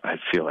 Whereas I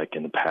feel like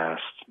in the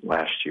past,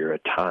 last year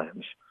at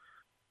times,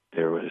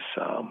 there was,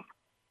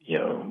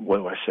 what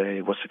do I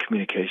say? What's the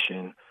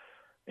communication?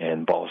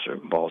 And balls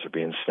are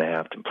being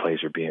snapped and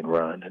plays are being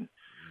run, and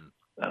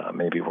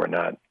maybe we're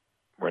not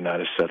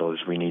as settled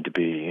as we need to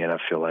be. And I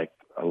feel like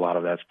a lot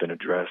of that's been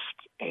addressed,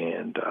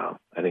 and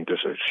I think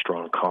there's a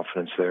strong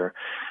confidence there.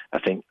 I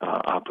think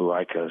Apu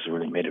Aika has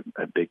really made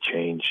a big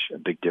change, a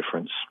big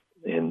difference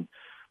in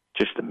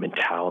just the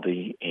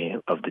mentality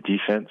of the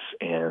defense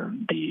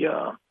and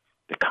the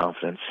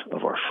confidence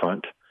of our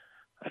front.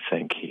 I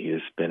think he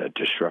has been a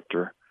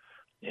disruptor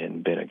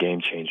and been a game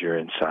changer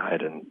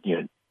inside. And,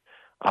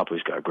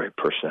 Apu's got a great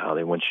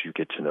personality. Once you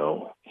get to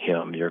know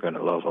him, you're going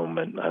to love him,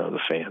 and I know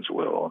the fans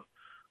will.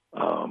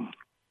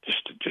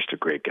 Just a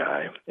great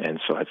guy. And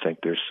so I think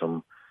there's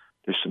some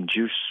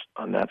juice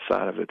on that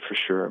side of it for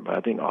sure. But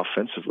I think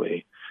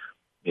offensively,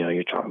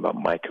 you're talking about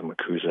Micah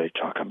McCuze,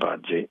 talking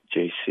about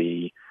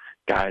JC,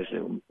 guys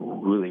that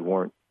really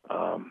weren't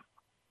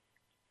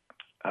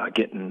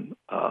getting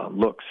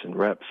looks and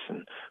reps,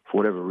 and for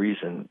whatever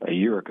reason a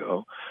year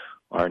ago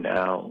are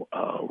now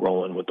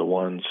rolling with the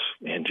ones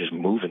and just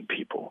moving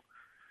people,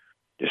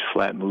 just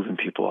flat moving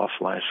people off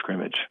the line of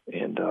scrimmage.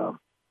 And,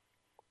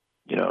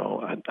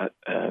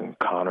 and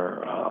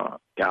Connor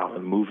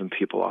Galvin moving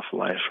people off the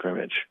line of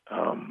scrimmage.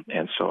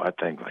 And so I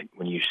think like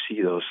when you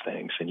see those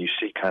things and you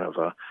see kind of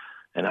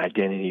an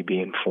identity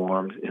being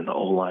formed in the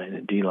O-line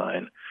and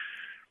D-line,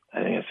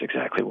 I think that's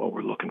exactly what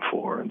we're looking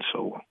for. And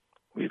so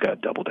we've got to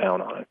double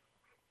down on it.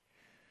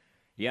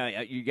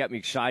 Yeah, you got me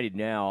excited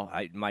now.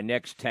 My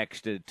next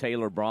text to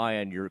Taylor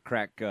Bryan, your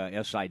crack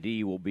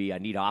SID, will be, I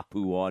need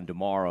Apu on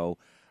tomorrow.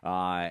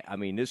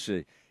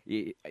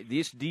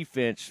 This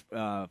defense,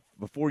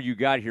 before you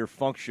got here,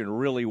 functioned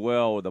really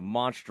well with a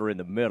monster in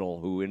the middle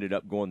who ended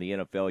up going to the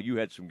NFL. You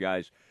had some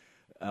guys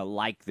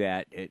like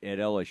that at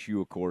LSU,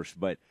 of course,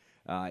 but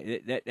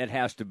that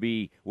has to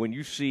be when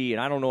you see,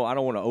 and I don't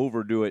want to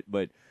overdo it,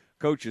 but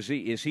Coach, is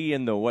he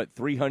in the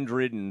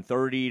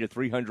 330 to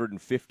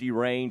 350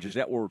 range? Is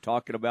that what we're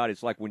talking about?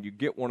 It's like when you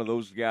get one of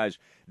those guys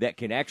that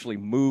can actually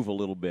move a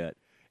little bit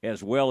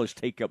as well as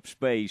take up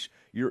space.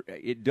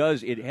 It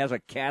has a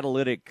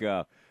catalytic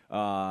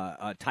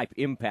type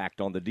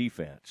impact on the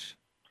defense.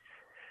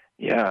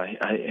 Yeah,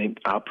 I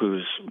think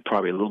Apu's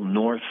probably a little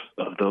north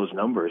of those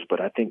numbers,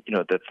 but I think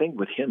the thing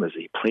with him is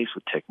he plays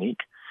with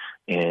technique,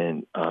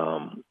 and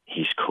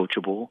he's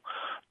coachable.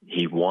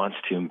 He wants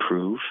to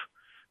improve.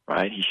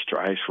 Right, he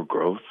strives for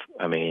growth.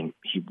 I mean,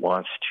 he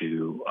wants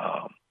to.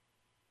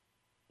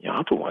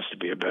 Apu wants to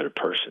be a better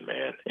person,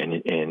 man,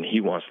 and he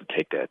wants to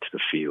take that to the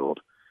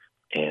field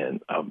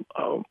and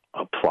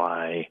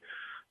apply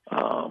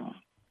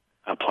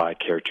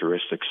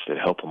characteristics that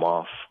help him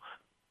on.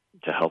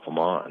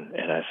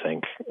 And I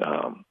think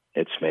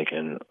it's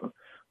making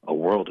a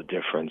world of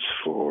difference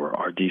for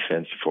our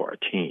defense, for our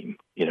team.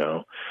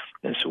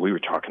 And so we were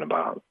talking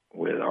about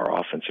with our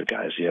offensive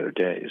guys the other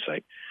day. It's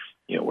like,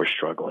 we're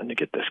struggling to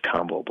get this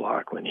combo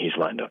block when he's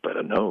lined up at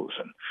a nose.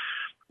 And,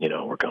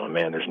 we're going,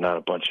 man, there's not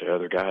a bunch of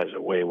other guys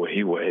that weigh what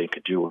he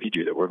could do what he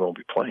do that we're going to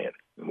be playing.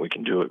 And we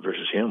can do it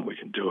versus him. We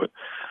can do it.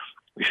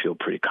 We feel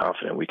pretty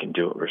confident we can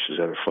do it versus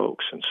other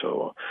folks. And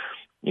so,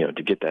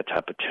 to get that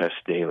type of test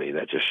daily,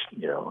 that just,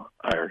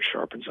 iron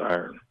sharpens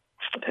iron.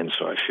 And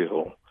so I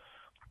feel,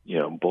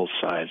 both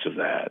sides of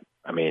that.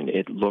 I mean,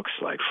 it looks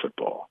like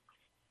football.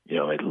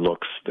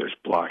 There's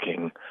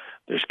blocking,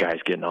 there's guys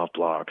getting off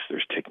blocks,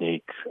 there's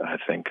technique. I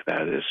think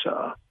that is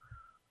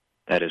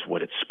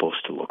what it's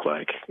supposed to look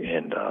like.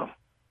 And,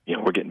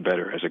 we're getting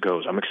better as it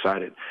goes. I'm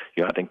excited.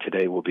 I think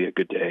today will be a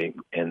good day.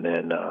 And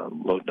then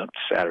loading up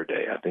to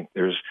Saturday, I think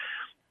there's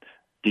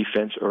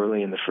defense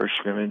early in the first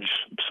scrimmage,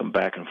 some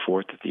back and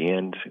forth at the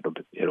end.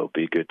 It'll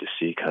be good to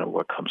see kind of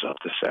what comes up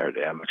this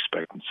Saturday. I'm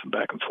expecting some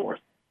back and forth.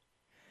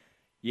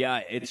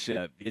 Yeah, it's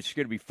going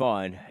to be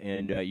fun,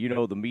 and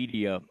the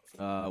media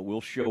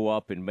will show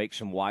up and make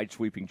some wide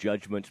sweeping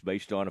judgments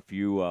based on a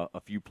few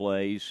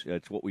plays.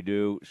 That's what we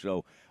do.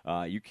 So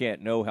you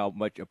can't know how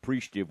much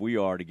appreciative we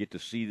are to get to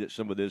see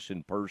some of this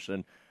in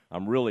person.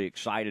 I'm really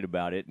excited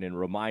about it, and a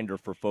reminder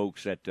for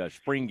folks that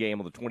spring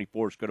game on the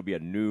 24th is going to be a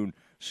noon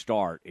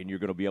start, and you're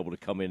going to be able to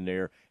come in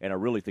there, and I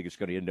really think it's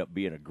going to end up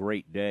being a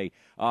great day.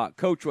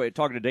 Coach,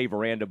 talking to Dave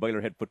Aranda,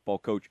 Baylor head football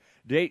coach,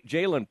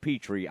 Jalen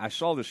Petrie, I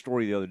saw this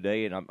story the other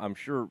day, and I'm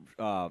sure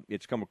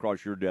it's come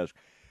across your desk.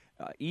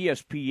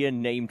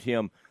 ESPN named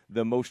him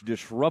the most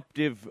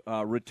disruptive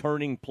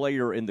returning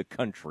player in the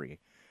country.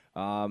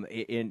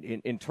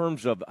 In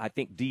terms of, I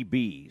think,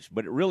 DBs,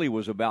 but it really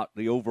was about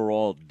the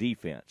overall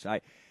defense.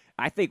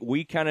 I think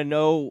we kind of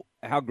know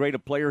how great a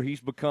player he's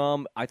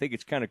become. I think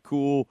it's kind of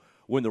cool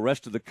when the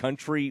rest of the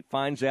country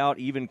finds out,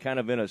 even kind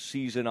of in a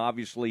season,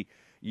 obviously,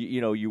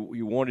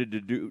 you wanted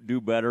to do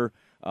better.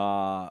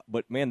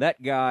 But, man,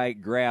 that guy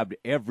grabbed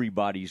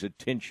everybody's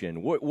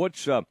attention.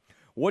 What's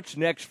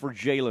next for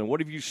Jalen?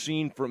 What have you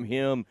seen from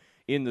him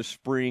in the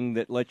spring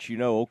that lets you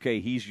know, okay,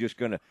 he's just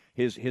going to –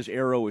 his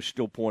arrow is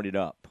still pointed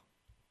up?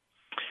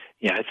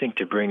 Yeah, I think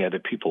to bring other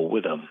people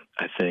with him.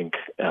 I think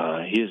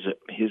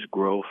his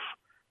growth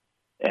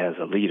as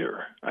a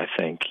leader, I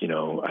think,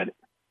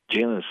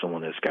 Jalen is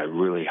someone that's got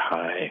really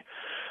high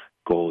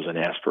goals and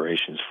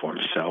aspirations for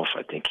himself.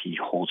 I think he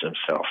holds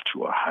himself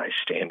to a high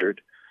standard.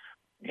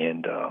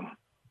 And,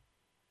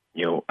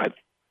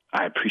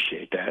 I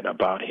appreciate that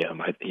about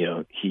him.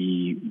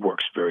 He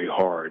works very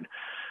hard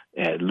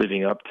at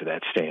living up to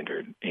that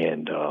standard.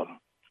 And,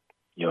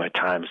 at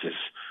times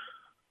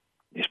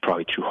is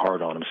probably too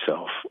hard on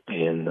himself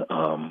in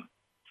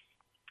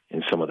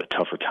some of the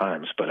tougher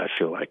times. But I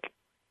feel like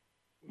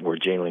where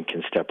Jalen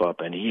can step up,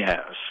 and he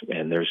has,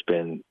 and there's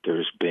been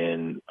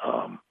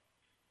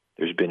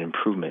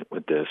improvement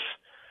with this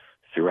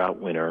throughout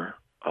winter,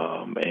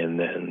 and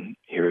then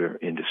here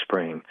into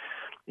spring,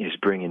 is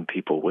bringing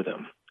people with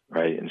him,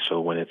 right? And so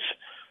when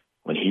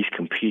he's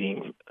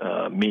competing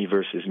me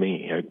versus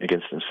me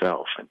against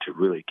himself, and to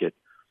really get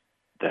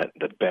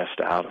the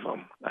best out of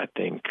him, I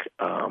think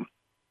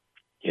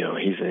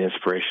he's an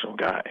inspirational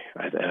guy,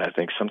 and I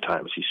think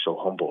sometimes he's so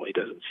humble he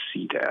doesn't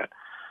see that.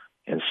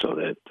 And so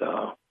that,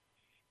 I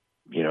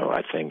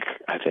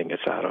think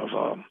it's out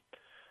of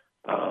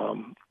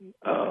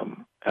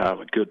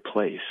a good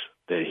place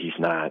that he's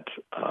not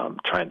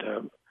trying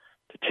to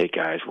take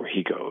guys where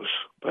he goes.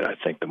 But I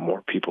think the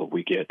more people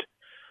we get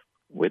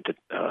with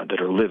that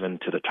are living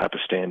to the type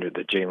of standard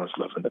that Jalen's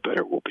living, the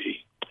better we'll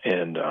be.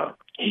 And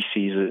he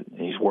sees it,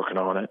 and he's working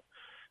on it,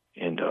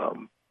 and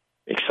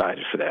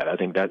excited for that. I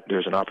think that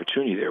there's an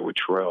opportunity there with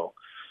Terrell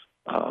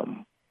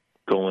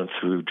going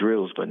through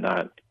drills but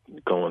not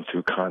going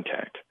through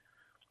contact.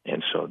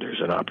 And so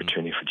there's an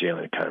opportunity for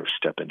Jalen to kind of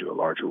step into a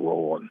larger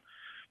role, and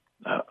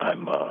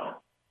I'm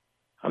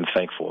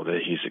thankful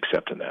that he's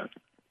accepting that.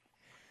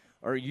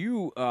 Are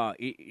you?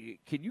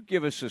 Can you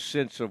give us a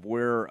sense of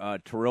where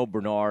Terrell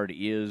Bernard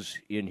is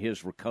in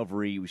his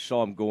recovery? We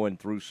saw him going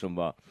through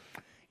some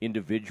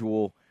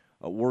individual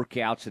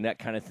workouts and that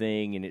kind of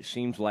thing, and it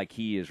seems like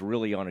he is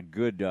really on a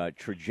good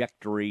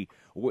trajectory.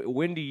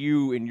 When do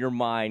you, in your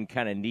mind,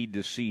 kind of need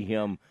to see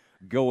him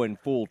going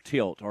full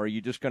tilt? Or are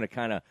you just going to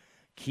kind of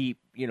keep,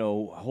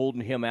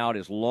 holding him out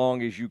as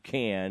long as you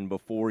can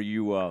before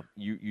you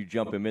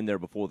jump him in there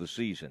before the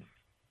season?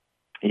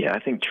 Yeah, I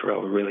think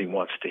Terrell really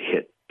wants to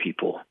hit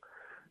people.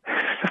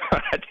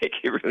 I think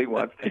he really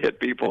wants to hit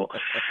people,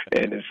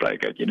 and it's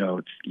like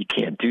you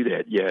can't do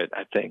that yet.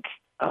 I think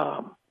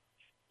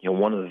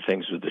one of the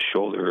things with the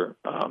shoulder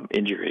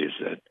injury is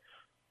that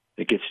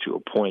it gets to a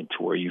point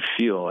to where you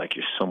feel like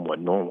you're somewhat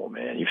normal,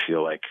 man. You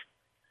feel like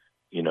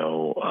I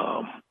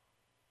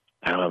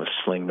don't have a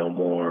sling no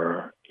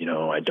more.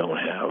 I don't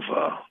have.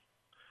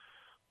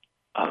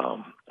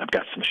 I've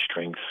got some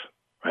strength,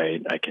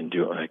 right? I can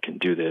do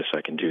this,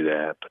 I can do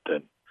that, but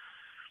then.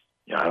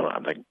 I don't know.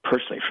 Like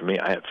personally, for me,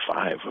 I have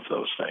 5 of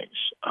those things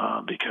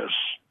because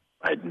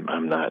I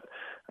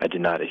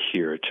did not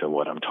adhere to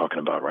what I'm talking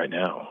about right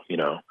now,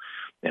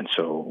 and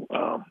so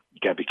you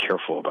got to be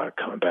careful about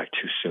coming back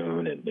too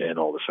soon and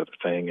all this other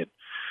thing,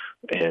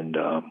 and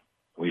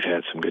we've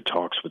had some good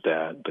talks with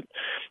that. But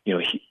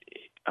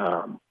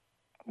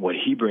what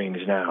he brings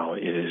now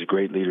is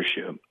great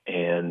leadership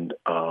and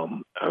a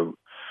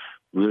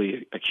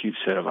really acute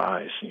set of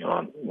eyes.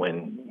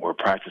 When we're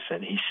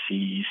practicing, he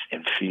sees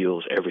and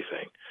feels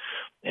everything,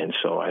 and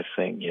so I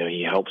think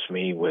he helps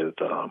me with.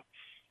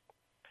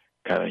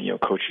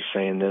 Coach is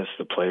saying this,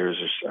 the players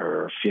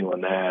are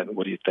feeling that.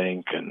 What do you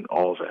think? And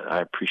all of that. I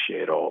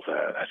appreciate all of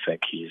that. I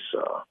think he's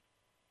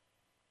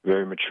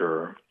very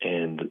mature,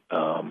 and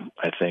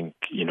I think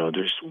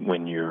there's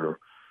when you're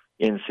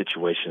in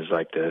situations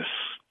like this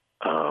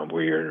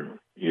where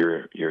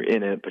you're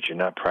in it, but you're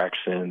not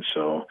practicing.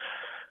 So,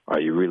 are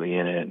you really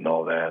in it? And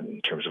all that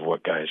in terms of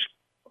what guys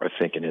are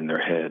thinking in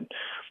their head.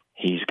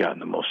 He's gotten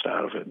the most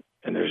out of it,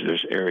 and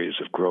there's areas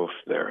of growth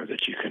there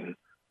that you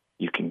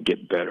can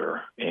get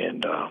better,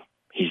 and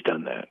he's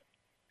done that.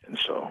 And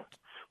so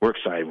we're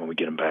excited when we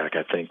get him back.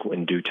 I think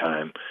in due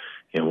time,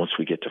 once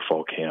we get to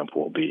fall camp,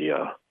 we'll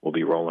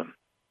be rolling.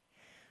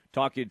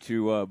 Talking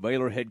to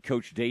Baylor head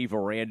coach Dave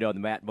Aranda on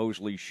the Matt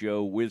Mosley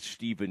Show with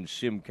Stephen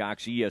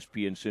Simcox,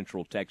 ESPN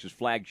Central Texas,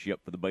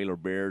 flagship for the Baylor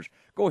Bears.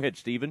 Go ahead,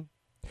 Stephen.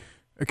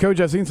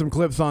 Coach, I've seen some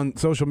clips on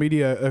social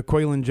media.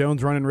 Quaylon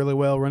Jones running really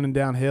well, running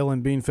downhill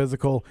and being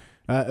physical.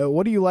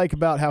 What do you like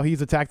about how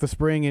he's attacked the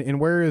spring, and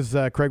where is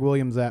Craig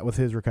Williams at with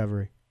his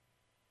recovery?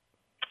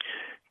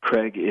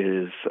 Craig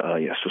is,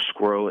 so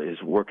Squirrel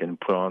is working,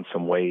 put on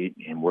some weight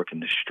and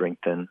working to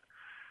strengthen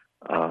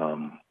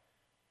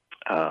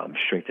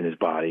his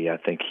body. I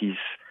think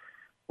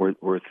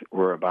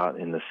we're about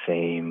in the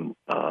same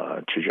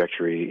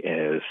trajectory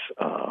as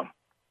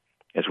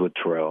with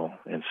Terrell,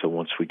 and so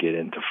once we get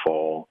into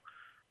fall,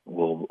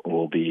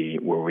 we'll be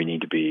where we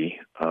need to be.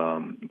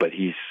 But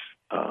he's,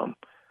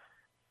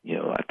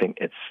 I think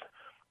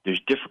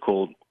it's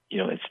difficult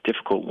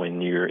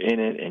when you're in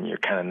it and you're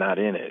kind of not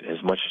in it.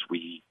 As much as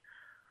we,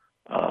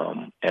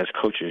 as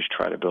coaches,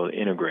 try to build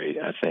integrate,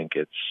 I think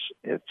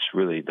it's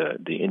really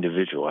the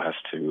individual has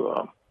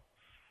to.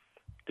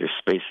 There's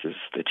spaces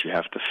that you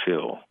have to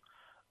fill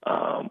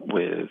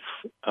with.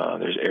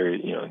 There's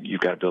areas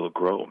you've got to be able to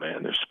grow,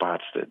 man. There's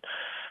spots that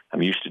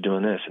I'm used to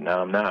doing this and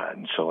now I'm not,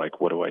 and so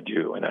what do I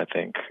do? And I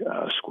think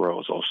Squirrel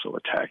has also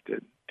attacked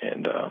it,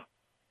 and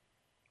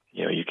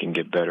you can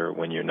get better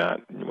when you're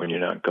not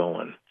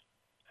going.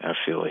 I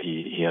feel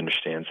he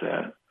understands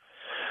that.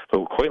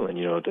 But with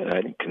Quaylon,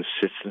 I think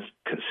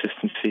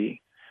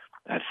consistency.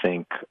 I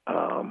think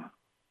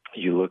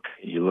you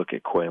look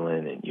at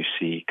Quaylon and you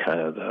see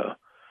kind of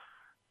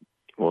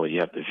you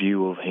have the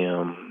view of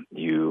him,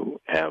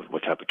 you have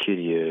what type of kid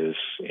he is,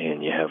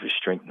 and you have his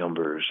strength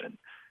numbers, and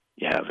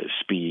you have his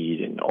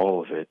speed and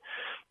all of it.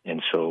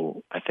 And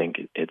so I think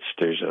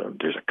there's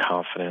a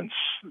confidence,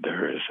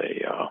 there is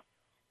a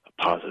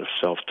positive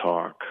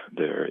self-talk,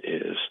 there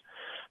is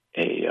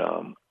a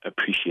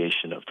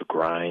appreciation of the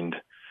grind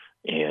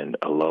and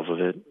a love of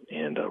it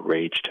and a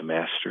rage to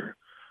master,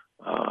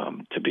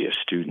 to be a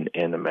student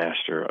and a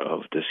master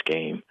of this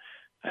game.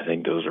 I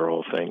think those are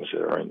all things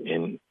that are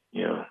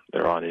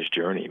they're on his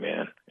journey,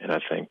 man. And I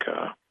think,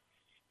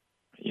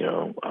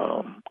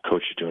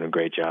 Coach is doing a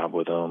great job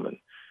with them, and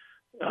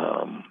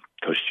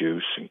Coach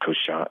Juice and Coach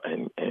John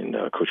and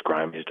Coach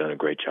Grime has done a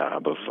great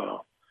job of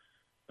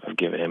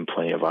giving him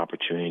plenty of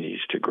opportunities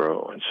to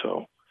grow. And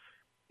so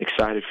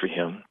excited for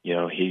him.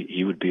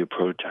 He would be a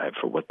prototype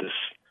for what this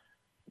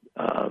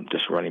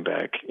running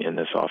back in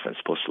this offense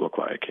is supposed to look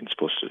like and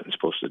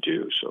supposed to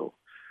do. So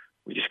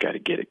we just got to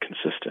get it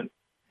consistent.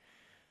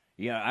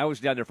 Yeah, I was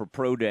down there for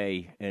Pro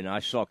Day, and I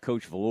saw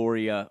Coach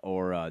Valoria,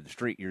 or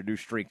your new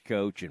strength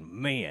coach, and,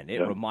 man, it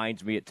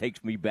reminds me, it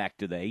takes me back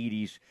to the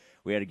 80s.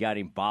 We had a guy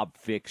named Bob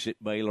Fix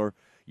at Baylor,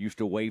 used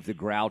to wave the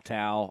growl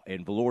towel,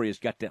 and Valoria's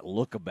got that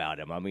look about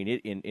him. I mean,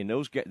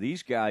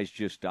 these guys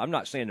just – I'm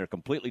not saying they're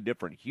completely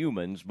different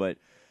humans, but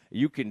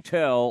you can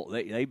tell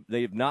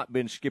they've not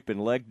been skipping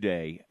leg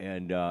day,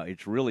 and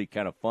it's really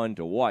kind of fun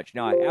to watch.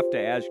 Now, I have to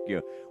ask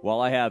you, while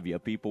I have you,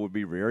 people would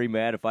be very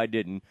mad if I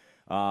didn't,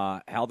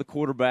 how the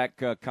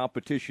quarterback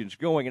competition's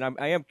going. And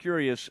I am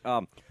curious,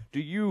 do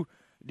you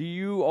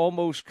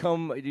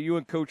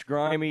and Coach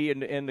Grimey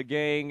and the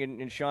gang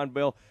and Sean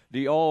Bell, do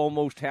you all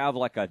almost have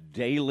like a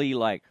daily,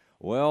 I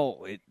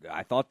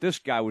thought this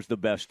guy was the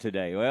best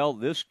today. Well,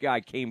 this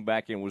guy came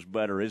back and was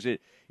better. Is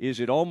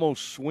it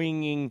almost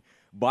swinging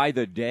by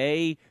the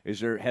day? Has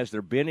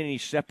there been any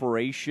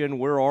separation?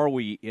 Where are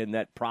we in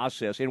that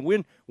process? And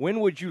when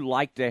would you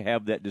like to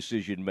have that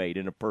decision made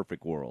in a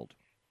perfect world?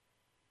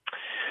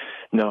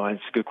 No,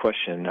 it's a good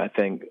question. I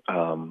think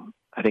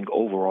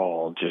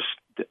overall, just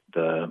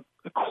the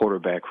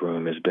quarterback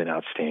room has been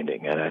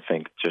outstanding, and I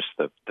think just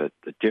the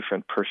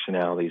different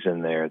personalities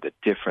in there, the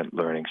different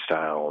learning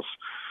styles,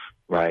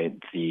 right?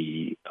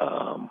 The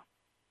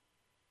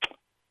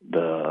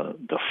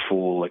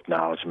full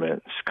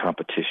acknowledgement,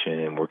 competition,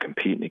 and we're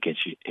competing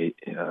against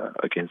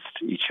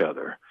each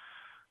other.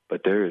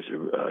 But there is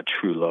a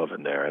true love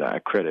in there, and I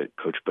credit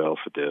Coach Bell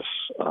for this,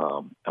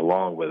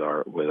 along with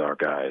our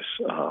guys.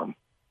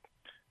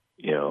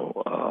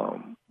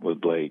 With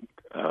Blake,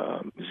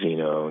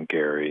 Zeno, and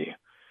Gary,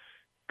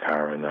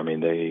 Kyron. I mean,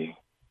 and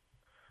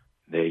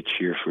they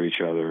cheer for each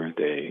other,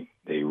 they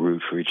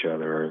root for each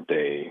other,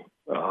 they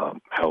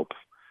help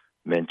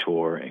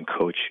mentor and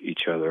coach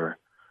each other.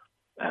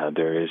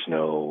 There is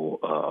no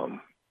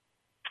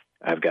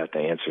I've got the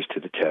answers to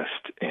the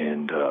test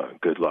and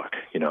good luck,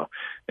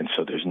 and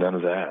so there's none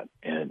of that,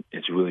 and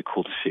it's really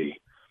cool to see.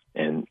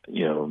 And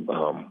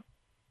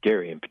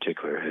Gary in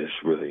particular has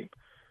really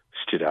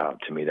stood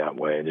out to me that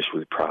way. I'm just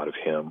really proud of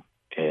him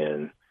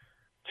and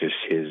just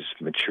his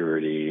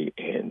maturity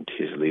and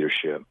his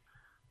leadership.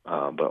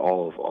 But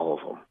all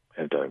of them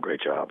have done a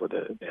great job with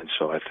it, and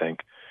so I think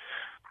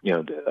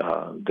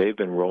they've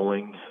been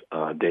rolling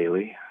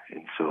daily,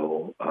 and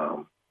so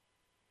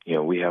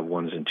we have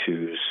ones and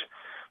twos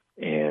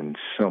and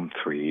some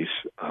threes,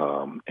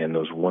 and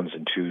those ones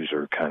and twos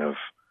are kind of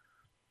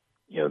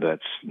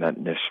that's not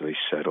necessarily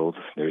settled.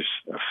 There's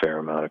a fair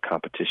amount of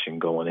competition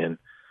going in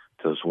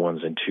those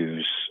ones and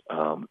twos,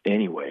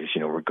 anyways.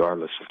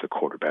 Regardless of the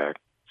quarterback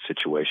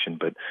situation,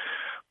 but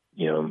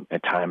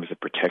at times the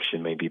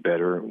protection may be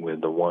better with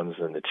the ones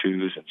than the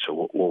twos, and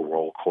so we'll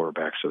roll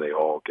quarterbacks so they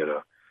all get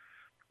a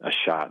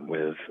shot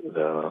with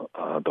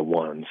the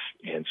ones,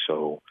 and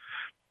so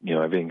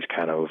everything's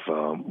kind of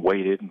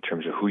weighted in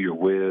terms of who you're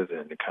with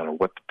and kind of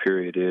what the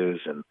period is,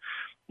 and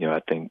I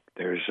think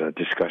there's a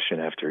discussion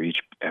after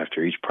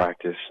each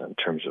practice in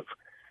terms of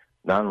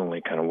not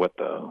only kind of what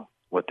the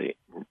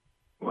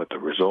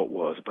result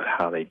was, but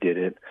how they did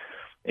it,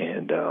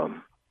 and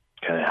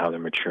kind of how they're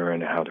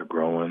maturing and how they're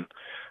growing.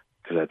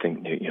 Because I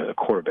think the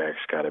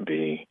quarterback's got to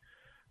be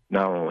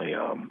not only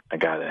a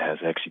guy that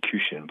has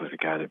execution, but a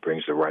guy that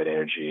brings the right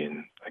energy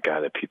and a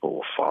guy that people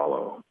will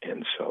follow.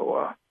 And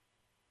so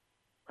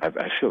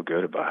I feel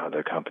good about how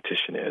the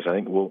competition is. I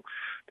think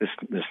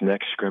this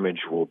next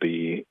scrimmage will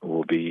be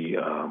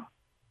a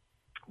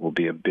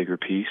bigger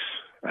piece.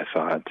 I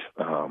thought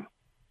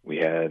we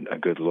had a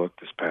good look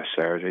this past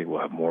Saturday.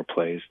 We'll have more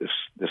plays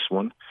this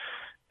one,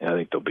 and I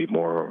think there'll be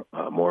more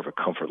of a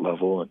comfort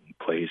level and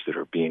plays that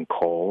are being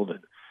called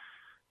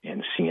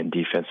and seeing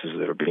defenses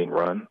that are being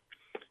run,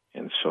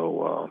 and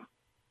so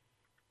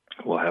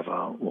we'll have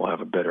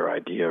a better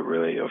idea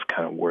really of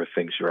kind of where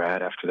things are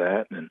at after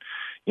that. And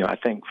I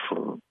think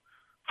for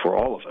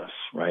all of us,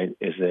 right,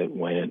 is that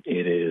when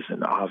it is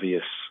an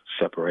obvious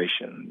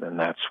separation, then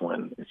that's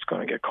when it's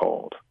going to get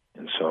called.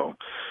 And so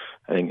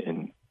I think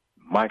in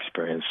my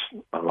experience,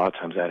 a lot of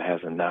times that has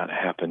not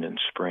happened in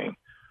spring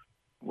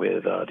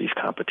with these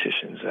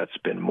competitions. That's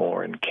been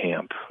more in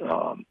camp,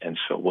 and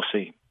so we'll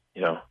see.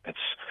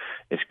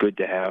 It's good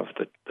to have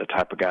the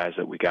type of guys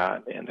that we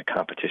got and the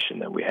competition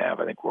that we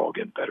have. I think we're all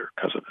getting better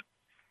because of it.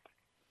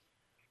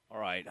 All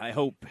right. I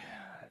hope,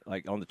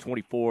 like on the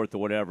 24th or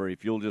whatever,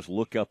 if you'll just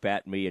look up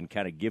at me and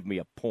kind of give me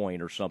a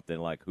point or something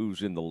like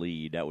who's in the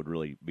lead, that would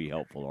really be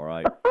helpful. All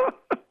right.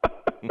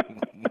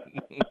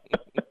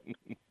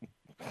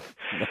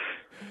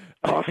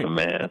 Awesome,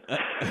 man.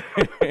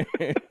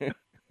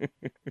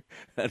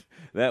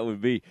 That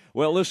would be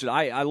well. Listen,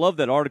 I love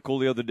that article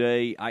the other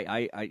day.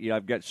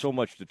 I've got so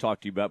much to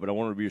talk to you about, but I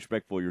want to be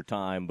respectful of your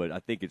time. But I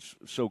think it's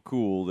so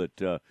cool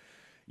that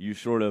you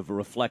sort of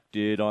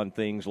reflected on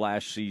things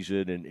last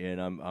season,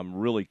 and I'm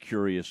really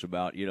curious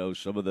about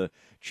some of the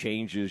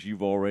changes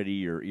you've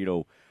already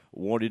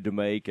wanted to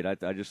make, and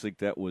I just think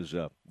that was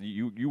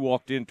you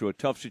walked into a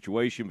tough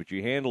situation, but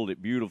you handled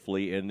it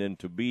beautifully, and then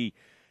to be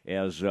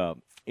as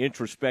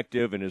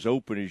introspective and as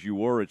open as you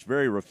were, it's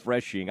very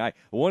refreshing.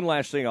 One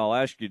last thing I'll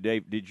ask you,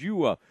 Dave,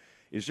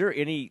 is there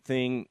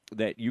anything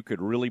that you could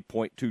really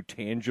point to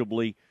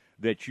tangibly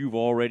that you've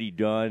already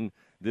done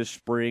this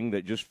spring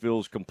that just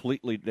feels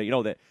completely,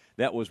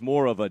 that was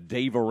more of a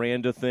Dave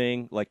Aranda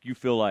thing, like you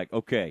feel like,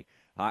 okay,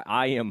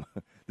 I am,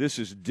 this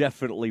is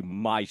definitely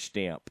my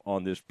stamp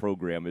on this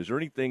program. Is there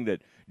anything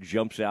that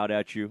jumps out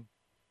at you?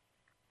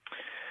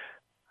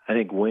 I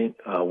think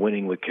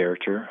winning with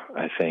character.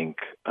 I think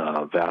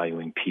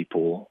valuing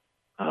people,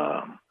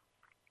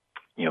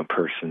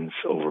 persons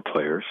over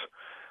players.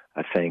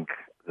 I think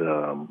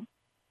the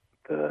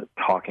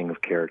talking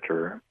of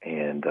character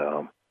and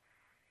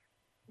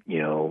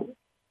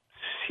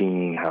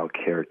seeing how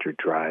character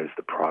drives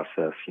the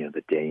process.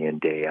 The day in,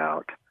 day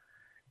out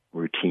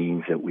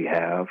routines that we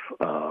have,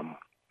 and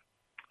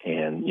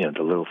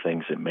the little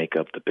things that make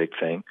up the big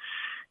thing.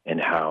 And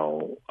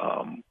how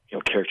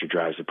character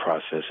drives the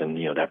process, and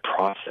that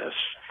process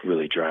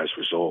really drives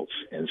results.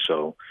 And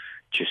so,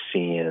 just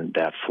seeing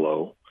that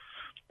flow,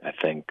 I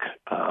think.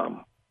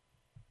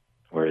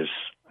 Whereas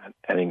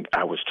I think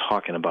I was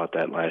talking about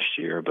that last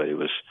year, but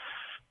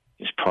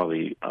it's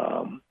probably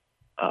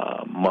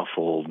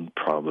muffled,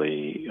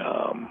 probably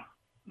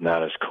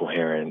not as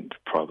coherent,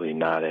 probably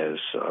not as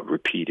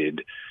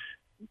repeated,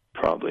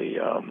 probably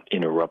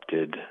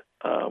interrupted.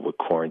 With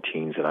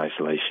quarantines and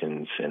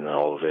isolations and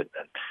all of it,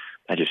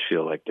 I just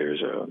feel like there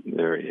is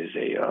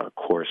a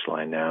chorus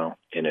line now,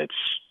 and it's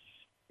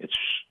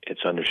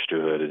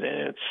understood, and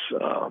it's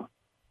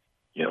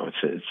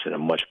in a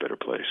much better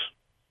place.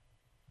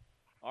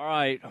 All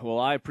right. Well,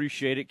 I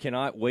appreciate it.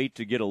 Cannot wait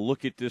to get a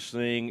look at this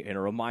thing, and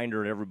a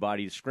reminder to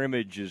everybody: the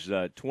scrimmage is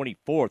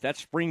 24th.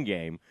 That's spring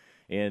game.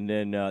 And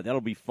then that'll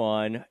be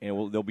fun,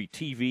 and there'll be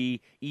TV.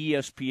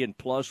 ESPN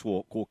Plus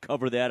will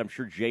cover that. I'm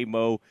sure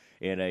J-Mo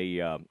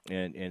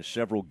and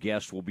several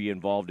guests will be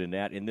involved in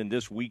that. And then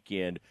this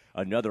weekend,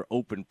 another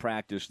open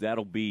practice.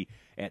 That'll be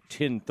at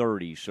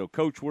 10:30. So,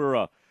 Coach,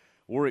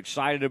 we're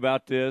excited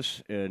about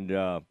this, and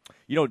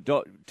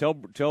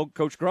tell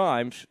Coach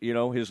Grimes,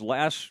 his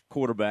last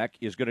quarterback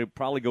is going to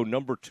probably go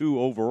number 2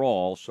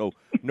 overall. So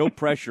no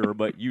pressure,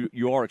 but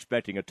you are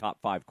expecting a top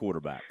 5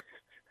 quarterback.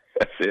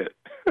 That's it.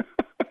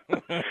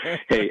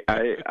 Hey,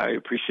 I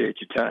appreciate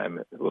your time.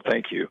 Well,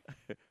 thank you.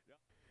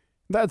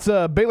 That's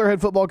Baylor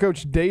head football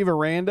coach Dave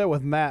Aranda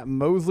with Matt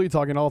Mosley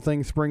talking all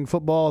things spring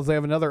football as they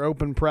have another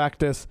open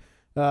practice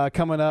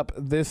coming up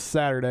this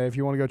Saturday if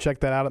you want to go check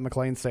that out at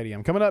McLean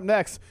Stadium. Coming up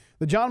next,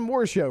 the John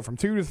Moore Show from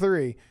 2 to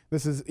 3.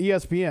 This is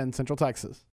ESPN Central Texas.